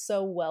done and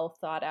so well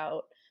thought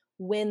out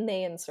when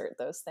they insert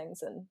those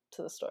things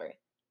into the story.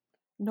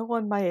 No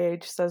one my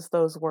age says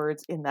those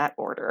words in that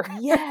order.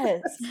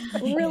 Yes, Yeah.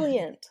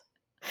 brilliant.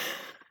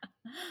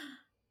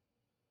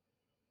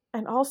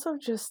 And also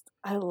just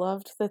I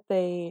loved that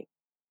they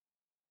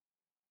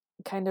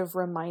kind of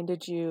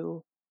reminded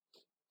you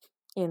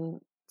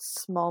in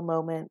small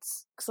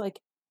moments, cuz like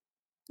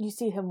you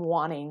see him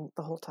wanting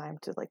the whole time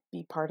to like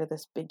be part of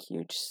this big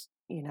huge,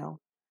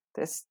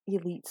 this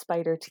elite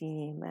spider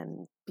team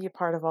and be a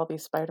part of all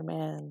these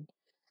Spider-Man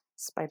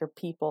spider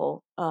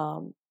people.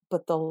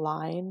 But the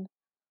line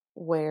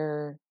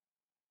where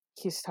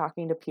he's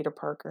talking to Peter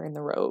Parker in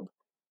the robe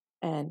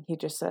and he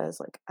just says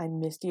like I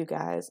missed you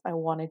guys. I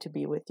wanted to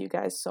be with you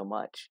guys so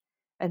much.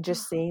 And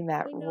just seeing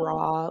that I know.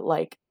 raw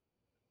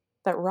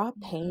that raw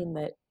Yeah. pain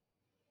that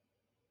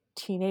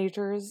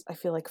teenagers I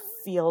feel like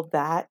feel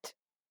that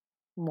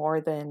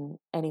more than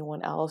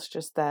anyone else,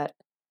 just that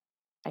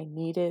I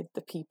needed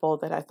the people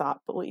that I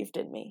thought believed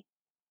in me.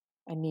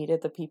 I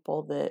needed the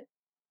people that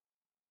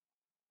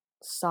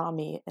saw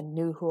me and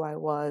knew who I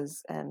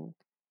was and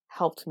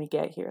helped me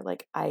get here.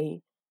 Like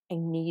I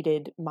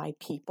needed my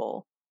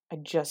people. I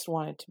just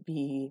wanted to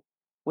be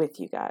with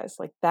you guys.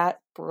 Like that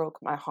broke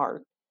my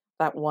heart.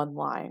 That one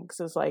line, because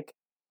it was like,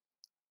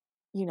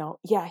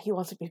 yeah, he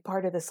wants to be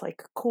part of this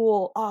like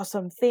cool,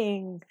 awesome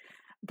thing,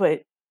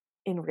 but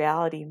in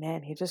reality,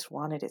 man, he just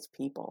wanted his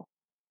people,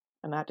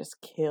 and that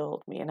just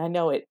killed me. And I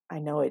know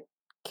it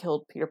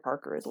killed Peter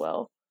Parker as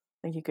well.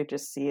 I think you could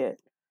just see it.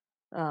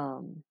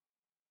 Um,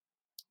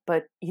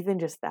 but even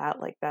just that,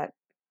 like that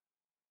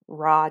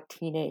raw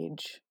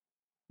teenage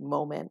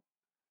moment,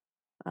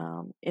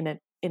 in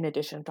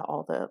addition to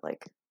all the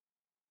like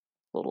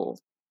little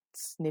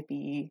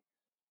snippy,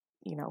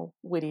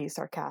 witty,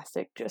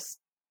 sarcastic, just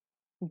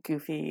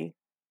goofy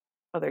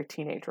other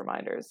teenage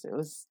reminders.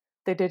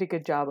 They did a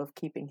good job of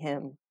keeping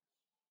him,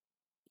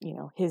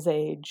 his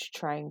age,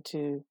 trying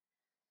to,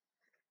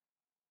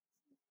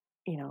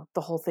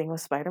 the whole thing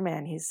with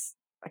Spider-Man, he's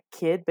a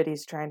kid, but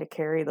he's trying to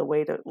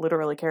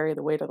literally carry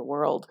the weight of the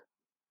world.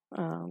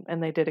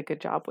 And they did a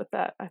good job with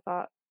that, I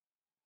thought.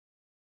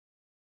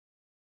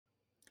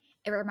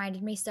 It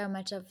reminded me so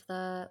much of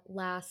the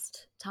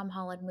last Tom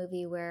Holland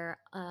movie where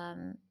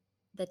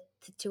the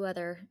two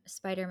other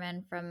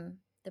Spider-Men from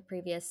the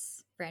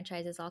previous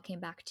franchises all came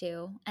back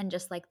too, and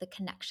just like the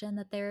connection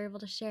that they were able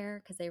to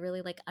share because they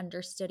really like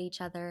understood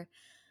each other,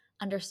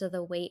 understood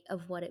the weight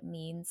of what it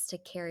means to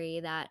carry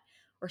that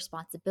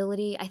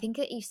responsibility. I think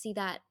that you see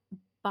that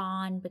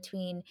bond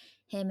between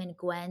him and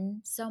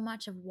Gwen so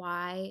much of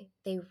why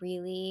they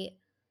really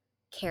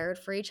cared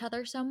for each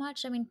other so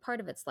much. I mean, part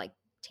of it's like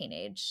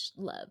teenage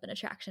love and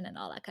attraction and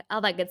all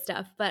that good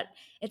stuff, but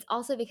it's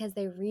also because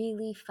they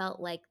really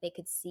felt like they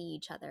could see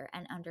each other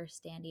and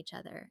understand each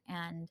other,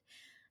 and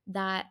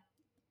that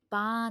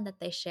bond that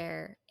they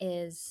share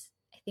is,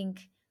 I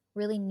think,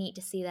 really neat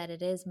to see that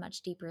it is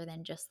much deeper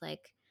than just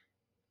like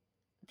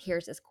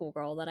here's this cool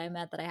girl that I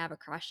met that I have a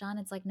crush on.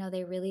 It's like, no,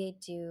 they really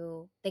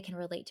do. They can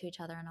relate to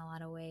each other in a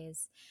lot of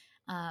ways.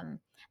 And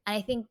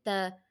I think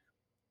the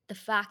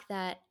fact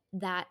that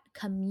that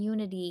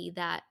community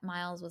that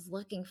Miles was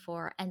looking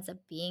for ends up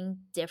being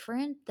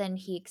different than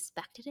he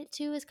expected it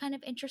to is kind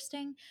of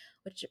interesting,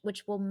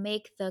 which will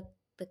make the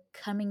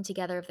coming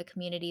together of the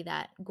community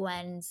that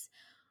Gwen's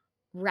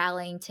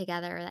rallying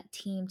together, that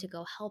team to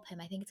go help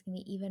him. I think it's going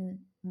to be even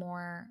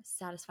more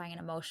satisfying and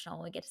emotional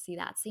when we get to see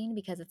that scene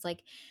because it's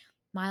like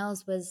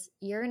Miles was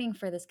yearning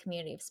for this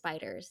community of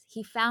spiders.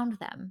 He found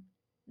them.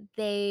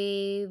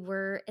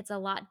 It's a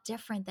lot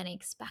different than he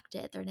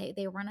expected.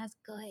 They weren't as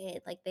good.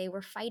 Like they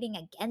were fighting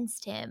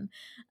against him.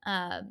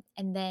 And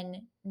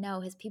then, no,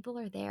 his people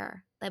are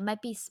there. That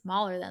might be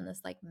smaller than this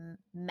like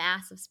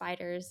mass of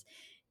spiders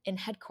in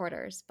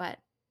headquarters, but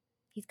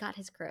he's got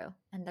his crew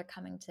and they're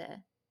coming to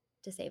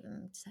save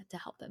him, to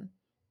help him.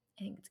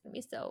 I think it's going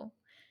to be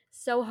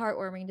so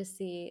heartwarming to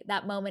see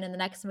that moment in the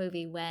next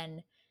movie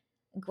when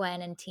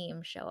Gwen and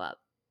team show up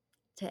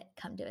to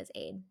come to his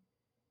aid.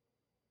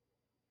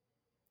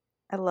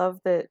 I love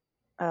that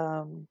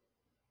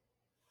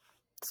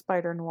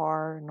Spider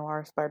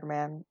Noir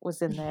Spider-Man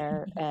was in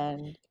there,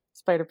 and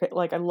Spider-Pig.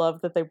 Like, I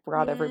love that they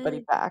brought everybody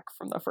Yes. back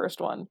from the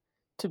first one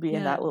to be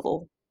in that Yes.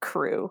 little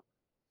crew.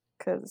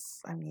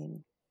 Because, I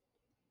mean,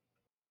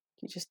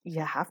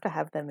 you have to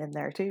have them in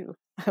there too.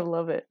 I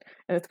love it.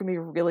 And it's gonna be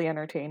really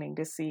entertaining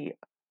to see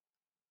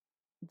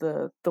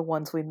the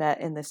ones we met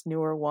in this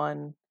newer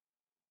one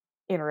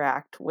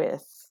interact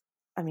with.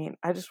 I mean,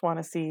 I just want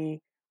to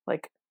see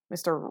like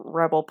Mr.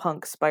 Rebel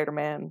Punk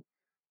Spider-Man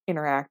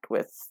interact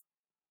with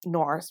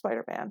Noir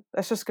Spider-Man.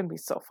 That's just gonna be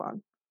so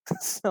fun.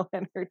 So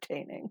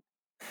entertaining.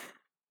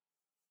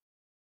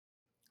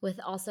 With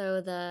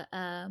also the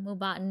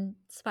Mubaten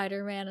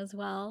Spider-Man as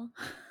well.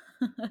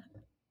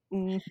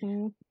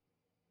 Mm-hmm.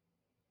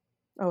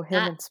 Oh, him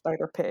That, and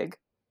Spider-Pig.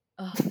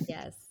 oh,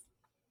 yes.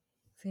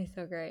 It's going to be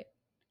so great.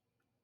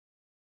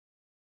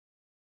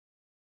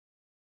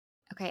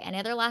 Okay, any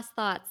other last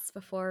thoughts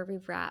before we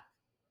wrap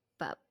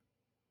up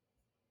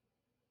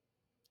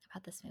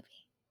about this movie?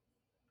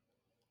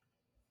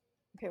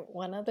 Okay,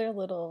 one other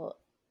little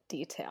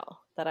detail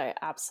that I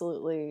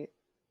absolutely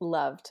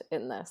loved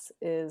in this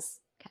is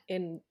Okay.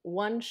 in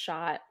one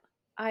shot,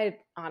 I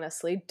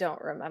honestly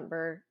don't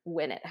remember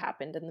when it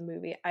happened in the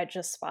movie. I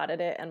just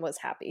spotted it and was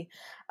happy.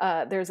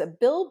 There's a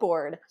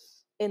billboard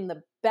in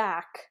the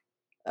back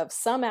of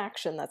some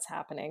action that's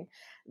happening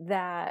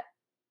that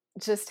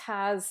just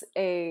has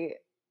it's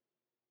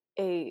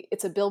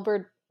a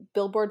billboard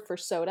for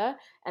soda,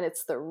 and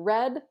it's the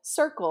red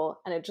circle,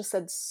 and it just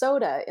said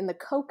soda in the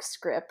Coke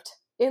script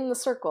in the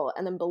circle,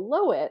 and then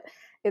below it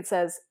it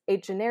says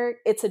it's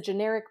a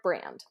generic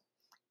brand.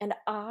 And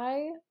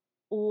I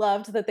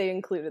loved that they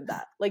included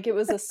that. Like it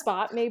was a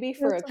spot maybe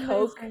for a That's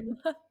Coke,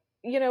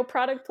 amazing.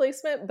 product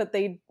placement, but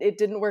it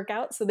didn't work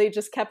out, so they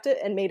just kept it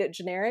and made it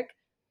generic.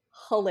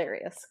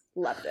 Hilarious.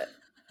 Loved it.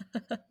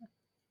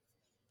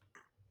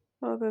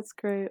 Oh, that's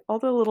great. All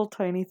the little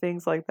tiny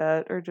things like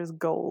that are just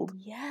gold.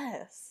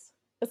 Yes.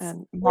 It's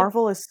And like,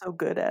 Marvel is so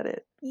good at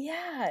it.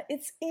 yeah,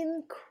 it's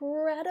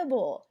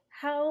incredible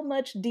how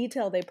much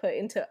detail they put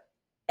into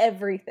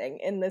everything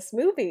in this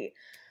movie.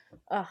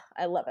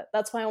 I love it.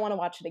 That's why I want to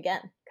watch it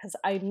again, because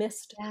I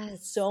missed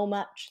Yes. so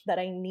much that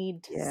I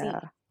need to see.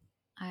 Yeah.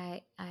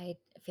 I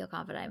feel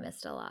confident I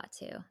missed a lot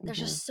too. There's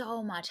Hmm. just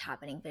so much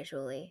happening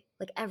visually,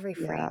 like every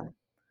Yeah. frame.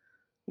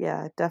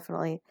 Yeah,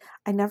 definitely.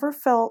 I never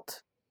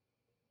felt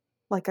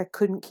like I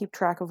couldn't keep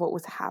track of what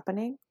was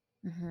happening,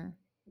 Mm-hmm.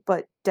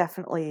 but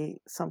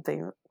definitely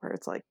something where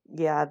it's like,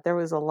 yeah, there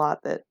was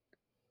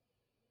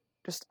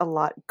just a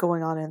lot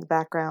going on in the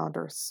background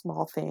or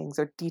small things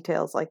or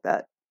details like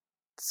that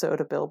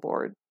soda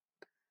billboard.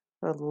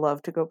 I'd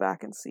love to go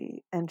back and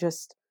see. And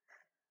just,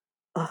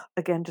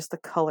 again, just the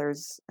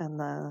colors and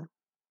the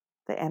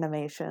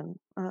animation.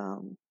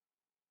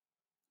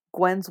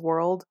 Gwen's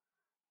World,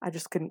 I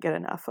just couldn't get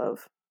enough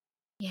of.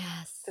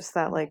 Yes. Just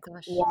that Oh my like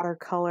gosh.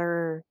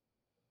 watercolor,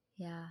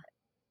 Yeah.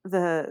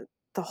 the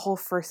the whole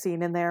first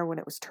scene in there when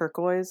it was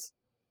turquoise.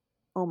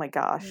 Oh my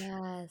gosh,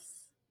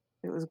 Yes.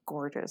 it was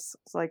gorgeous.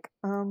 It's like,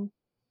 and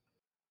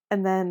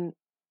then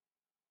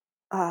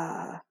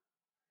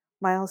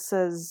Miles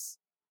says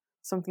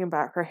something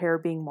about her hair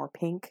being more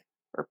pink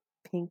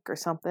or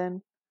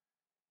something,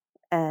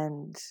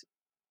 and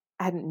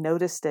I hadn't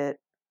noticed it,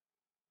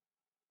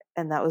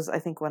 and that was, I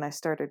think, when I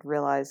started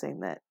realizing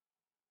that,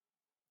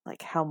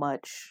 like, how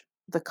much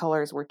the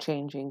colors were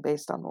changing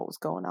based on what was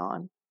going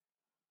on.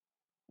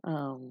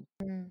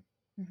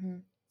 Mm-hmm.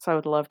 So I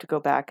would love to go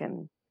back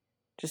and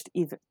just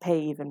even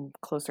pay even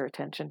closer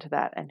attention to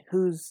that, and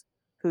whose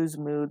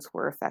moods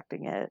were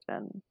affecting it,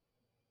 and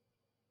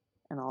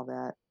all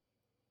that.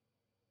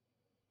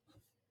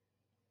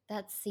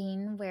 That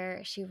scene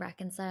where she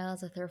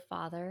reconciles with her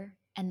father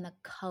and the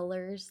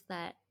colors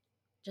that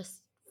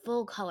just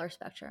full color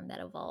spectrum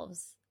that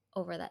evolves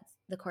over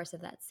the course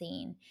of that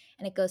scene,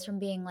 and it goes from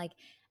being like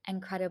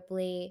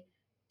incredibly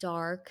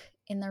dark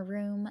in the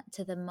room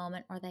to the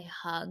moment where they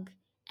hug,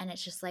 and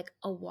it's just like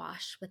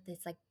awash with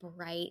this like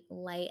bright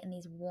light and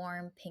these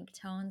warm pink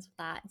tones.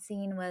 That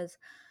scene was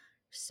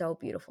so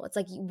beautiful. It's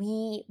like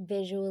we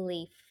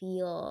visually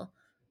feel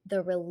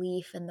the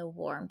relief and the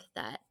warmth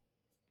that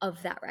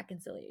of that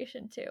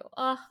reconciliation too.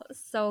 Oh, it was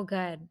so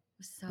good. It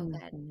was so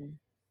good. Mm-hmm.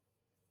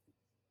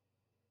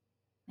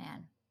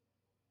 Man.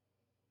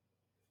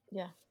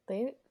 Yeah,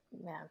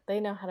 they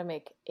know how to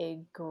make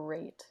a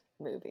great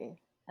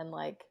movie. And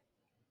like,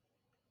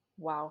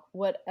 wow,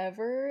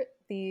 whatever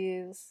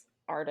these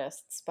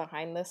artists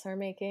behind this are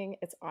making,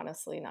 it's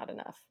honestly not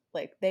enough.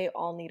 Like, they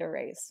all need a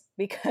raise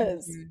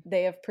because Mhm.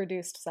 they have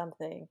produced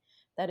something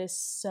that is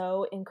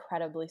so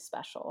incredibly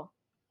special.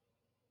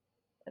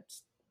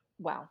 It's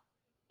wow.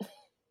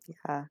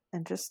 Yeah,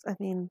 and just, I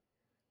mean,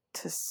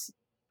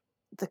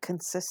 the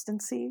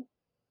consistency.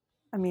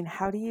 I mean,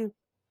 how do you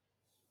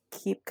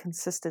keep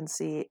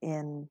consistency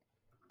in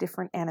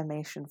different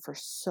animation for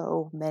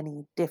so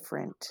many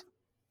different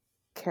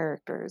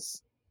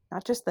characters?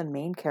 Not just the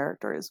main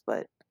characters,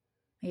 but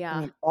I Yeah.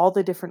 mean, all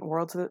the different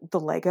worlds. The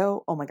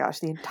Lego, oh my gosh,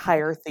 the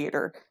entire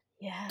theater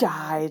Yeah.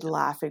 died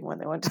laughing when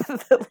they went to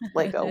the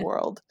Lego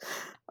world.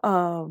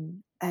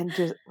 And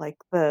just like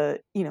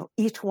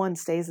each one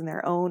stays in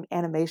their own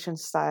animation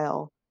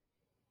style,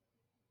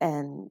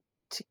 and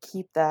to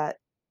keep that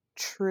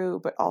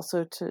true, but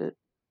also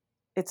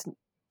it's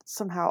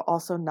somehow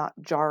also not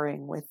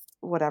jarring with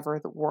whatever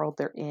the world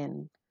they're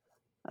in,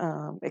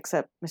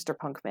 except Mr.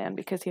 Punkman,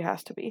 because he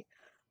has to be.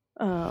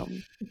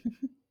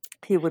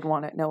 He would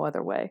want it no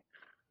other way.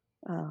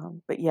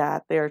 But yeah,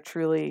 they're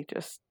truly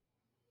just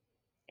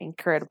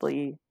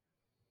incredibly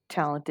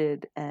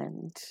talented,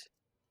 and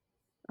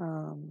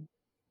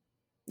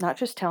not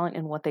just talent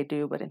in what they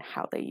do, but in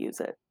how they use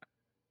it.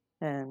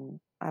 And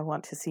I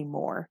want to see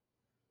more.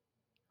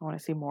 I want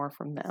to see more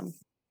from them.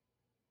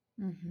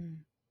 Mm-hmm.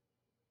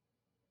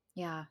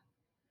 Yeah.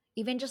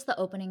 Even just the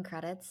opening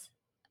credits,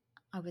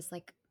 I was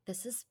like,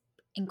 this is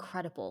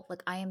incredible.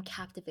 Like, I am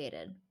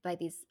captivated by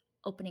these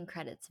opening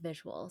credits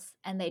visuals.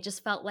 And they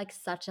just felt like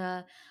such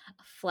a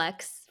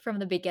flex from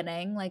the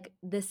beginning. Like,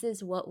 this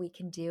is what we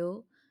can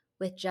do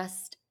with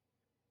just,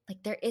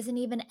 like, there isn't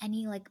even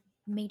any like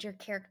major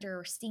character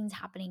or scenes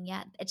happening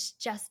yet. It's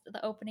just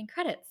the opening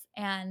credits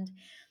and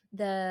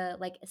the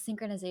like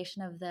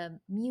synchronization of the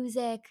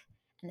music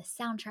and the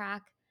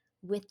soundtrack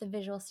with the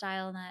visual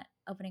style in that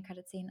opening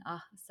credit scene.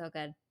 Oh, so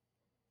good.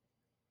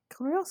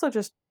 Can we also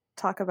just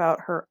talk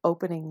about her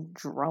opening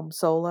drum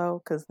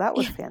solo? Because that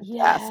was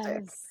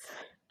fantastic. Yes.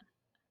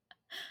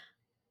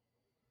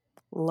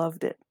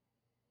 Loved it.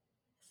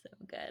 So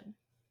good.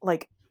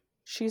 Like,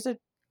 she's a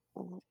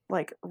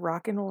like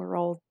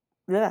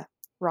yeah,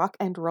 rock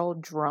and roll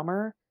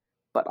drummer,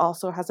 but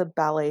also has a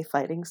ballet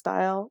fighting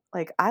style.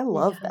 Like, I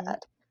love Mm-hmm.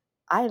 that.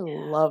 I Yeah.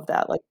 love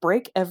that. Like,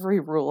 break every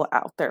rule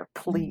out there,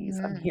 please.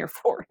 I'm Mm-hmm. here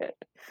for it.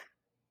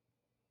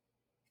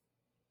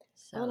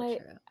 Well, So and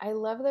true. I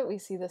love that we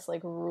see this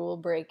like rule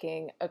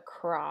breaking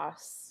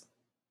across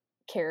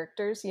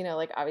characters,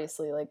 like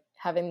obviously like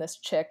having this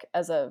chick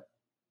as a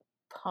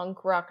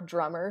punk rock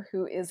drummer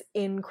who is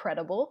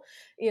incredible.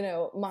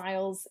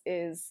 Miles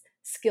is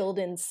skilled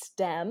in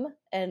STEM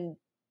and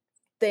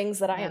things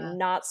that I Yeah. am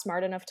not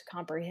smart enough to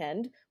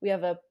comprehend. We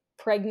have a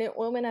pregnant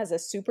woman as a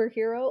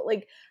superhero.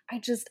 Like,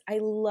 I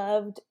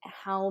loved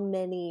how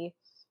many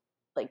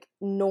like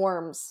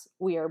norms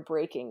we are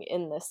breaking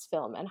in this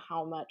film, and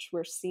how much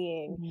we're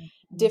seeing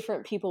Mhm.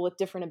 different people with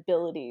different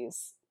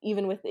abilities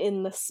even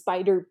within the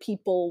spider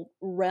people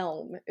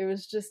realm. It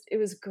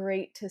was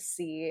great to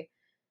see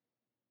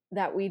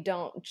that we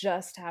don't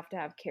just have to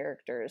have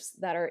characters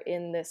that are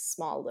in this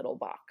small little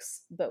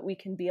box, but we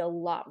can be a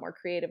lot more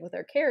creative with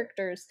our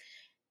characters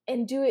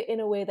and do it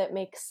in a way that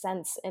makes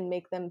sense and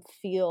make them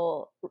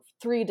feel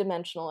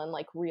three-dimensional and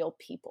like real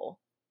people.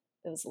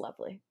 It was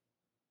lovely.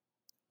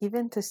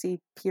 Even to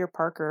see Peter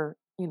Parker,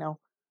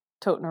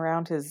 toting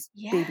around his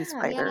baby Yeah.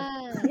 spider,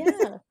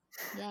 Yes. Yeah.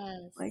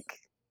 Yes. like,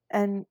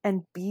 and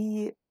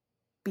be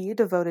a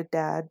devoted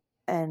dad,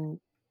 and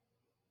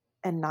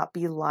not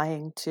be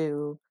lying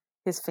to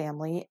his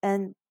family.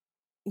 And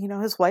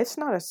his wife's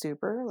not a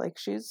super, like,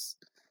 she's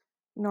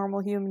a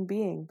normal human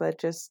being, but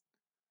just,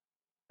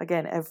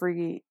 again,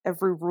 every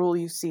rule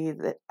you see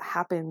that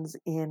happens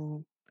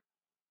in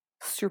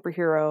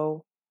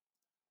superhero,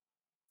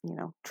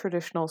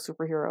 traditional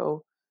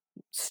superhero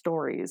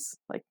stories.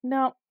 Like,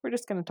 no, we're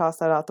just going to toss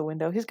that out the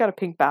window. He's got a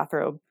pink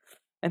bathrobe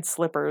and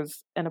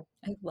slippers and a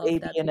I love baby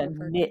that in a Peter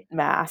Parker. knit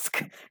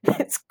mask.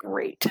 It's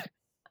great.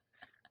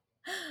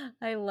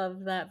 I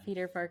love that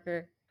Peter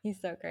Parker.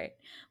 He's so great.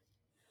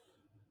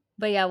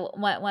 But yeah,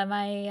 what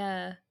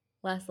my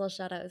last little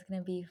shout out is going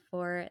to be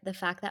for the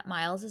fact that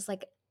Miles is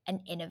like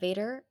an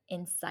innovator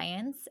in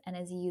science and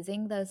is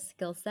using those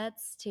skill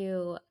sets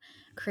to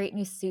create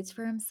new suits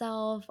for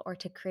himself or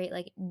to create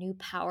like new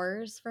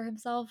powers for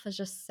himself is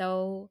just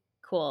so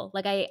cool.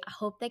 Like I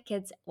hope that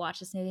kids watch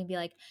this movie and be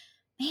like,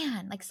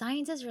 man, like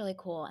science is really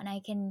cool and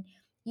I can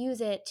use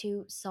it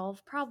to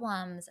solve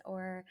problems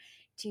or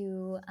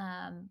to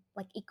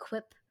like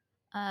equip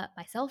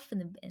myself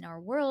in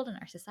our world and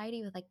our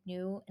society with like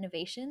new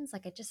innovations.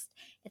 Like it's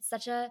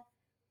such a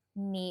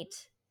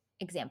neat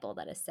example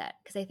that is set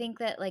because I think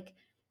that like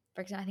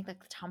for example I think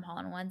like the Tom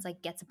Holland ones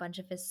like gets a bunch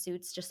of his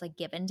suits just like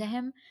given to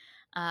him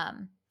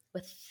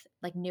with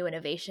like new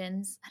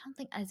innovations. I don't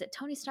think is it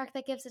Tony Stark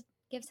that gives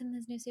him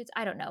his new suits.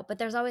 I don't know, but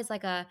there's always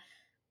like a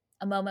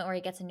moment where he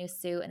gets a new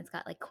suit and it's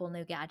got like cool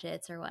new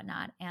gadgets or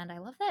whatnot. And I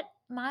love that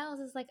Miles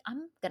is like,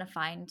 I'm gonna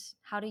find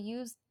how to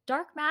use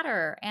dark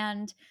matter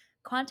and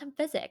quantum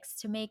physics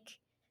to make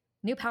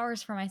new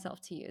powers for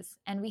myself to use.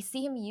 And we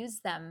see him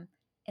use them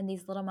in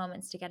these little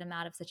moments to get him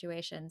out of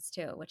situations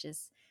too, which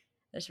is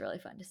just really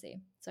fun to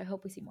see. So I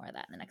hope we see more of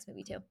that in the next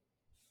movie too.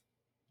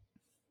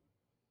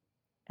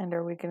 And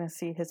are we going to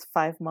see his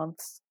 5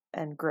 months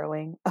and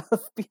growing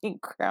of being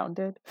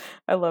grounded?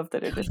 I love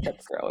that it just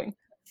kept growing.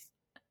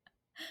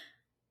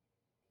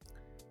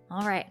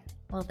 All right.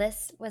 Well,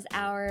 this was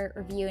our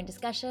review and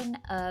discussion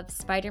of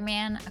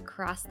Spider-Man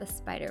Across the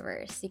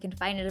Spider-Verse. You can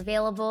find it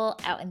available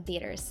out in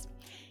theaters.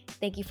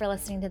 Thank you for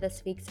listening to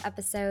this week's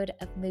episode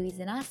of Movies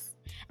and Us.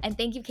 And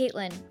thank you,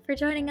 Kaitlin, for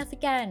joining us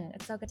again.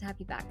 It's so good to have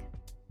you back.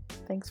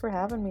 Thanks for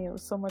having me. It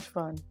was so much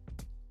fun.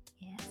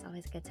 Yeah, it's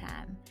always a good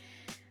time.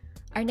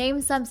 Our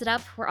name sums it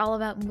up. We're all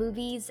about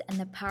movies and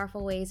the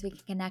powerful ways we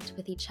can connect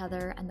with each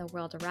other and the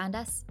world around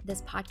us.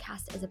 This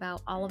podcast is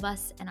about all of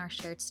us and our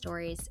shared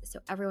stories, so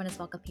everyone is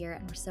welcome here,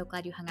 and we're so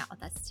glad you hung out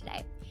with us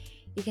today.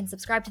 You can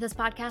subscribe to this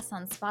podcast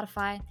on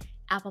Spotify,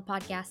 Apple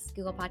Podcasts,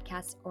 Google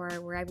Podcasts, or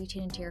wherever you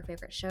tune into your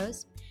favorite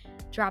shows.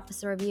 Drop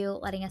us a review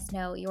letting us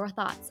know your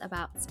thoughts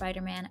about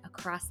Spider-Man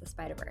Across the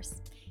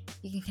Spider-Verse.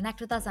 You can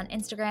connect with us on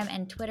Instagram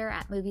and Twitter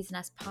at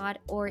moviesandUsPod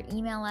or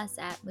email us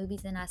at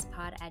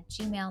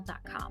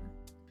moviesanduspod@gmail.com.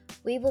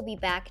 We will be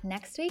back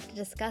next week to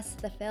discuss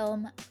the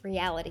film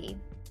Reality.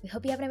 We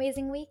hope you have an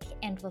amazing week,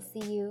 and we'll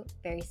see you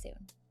very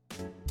soon.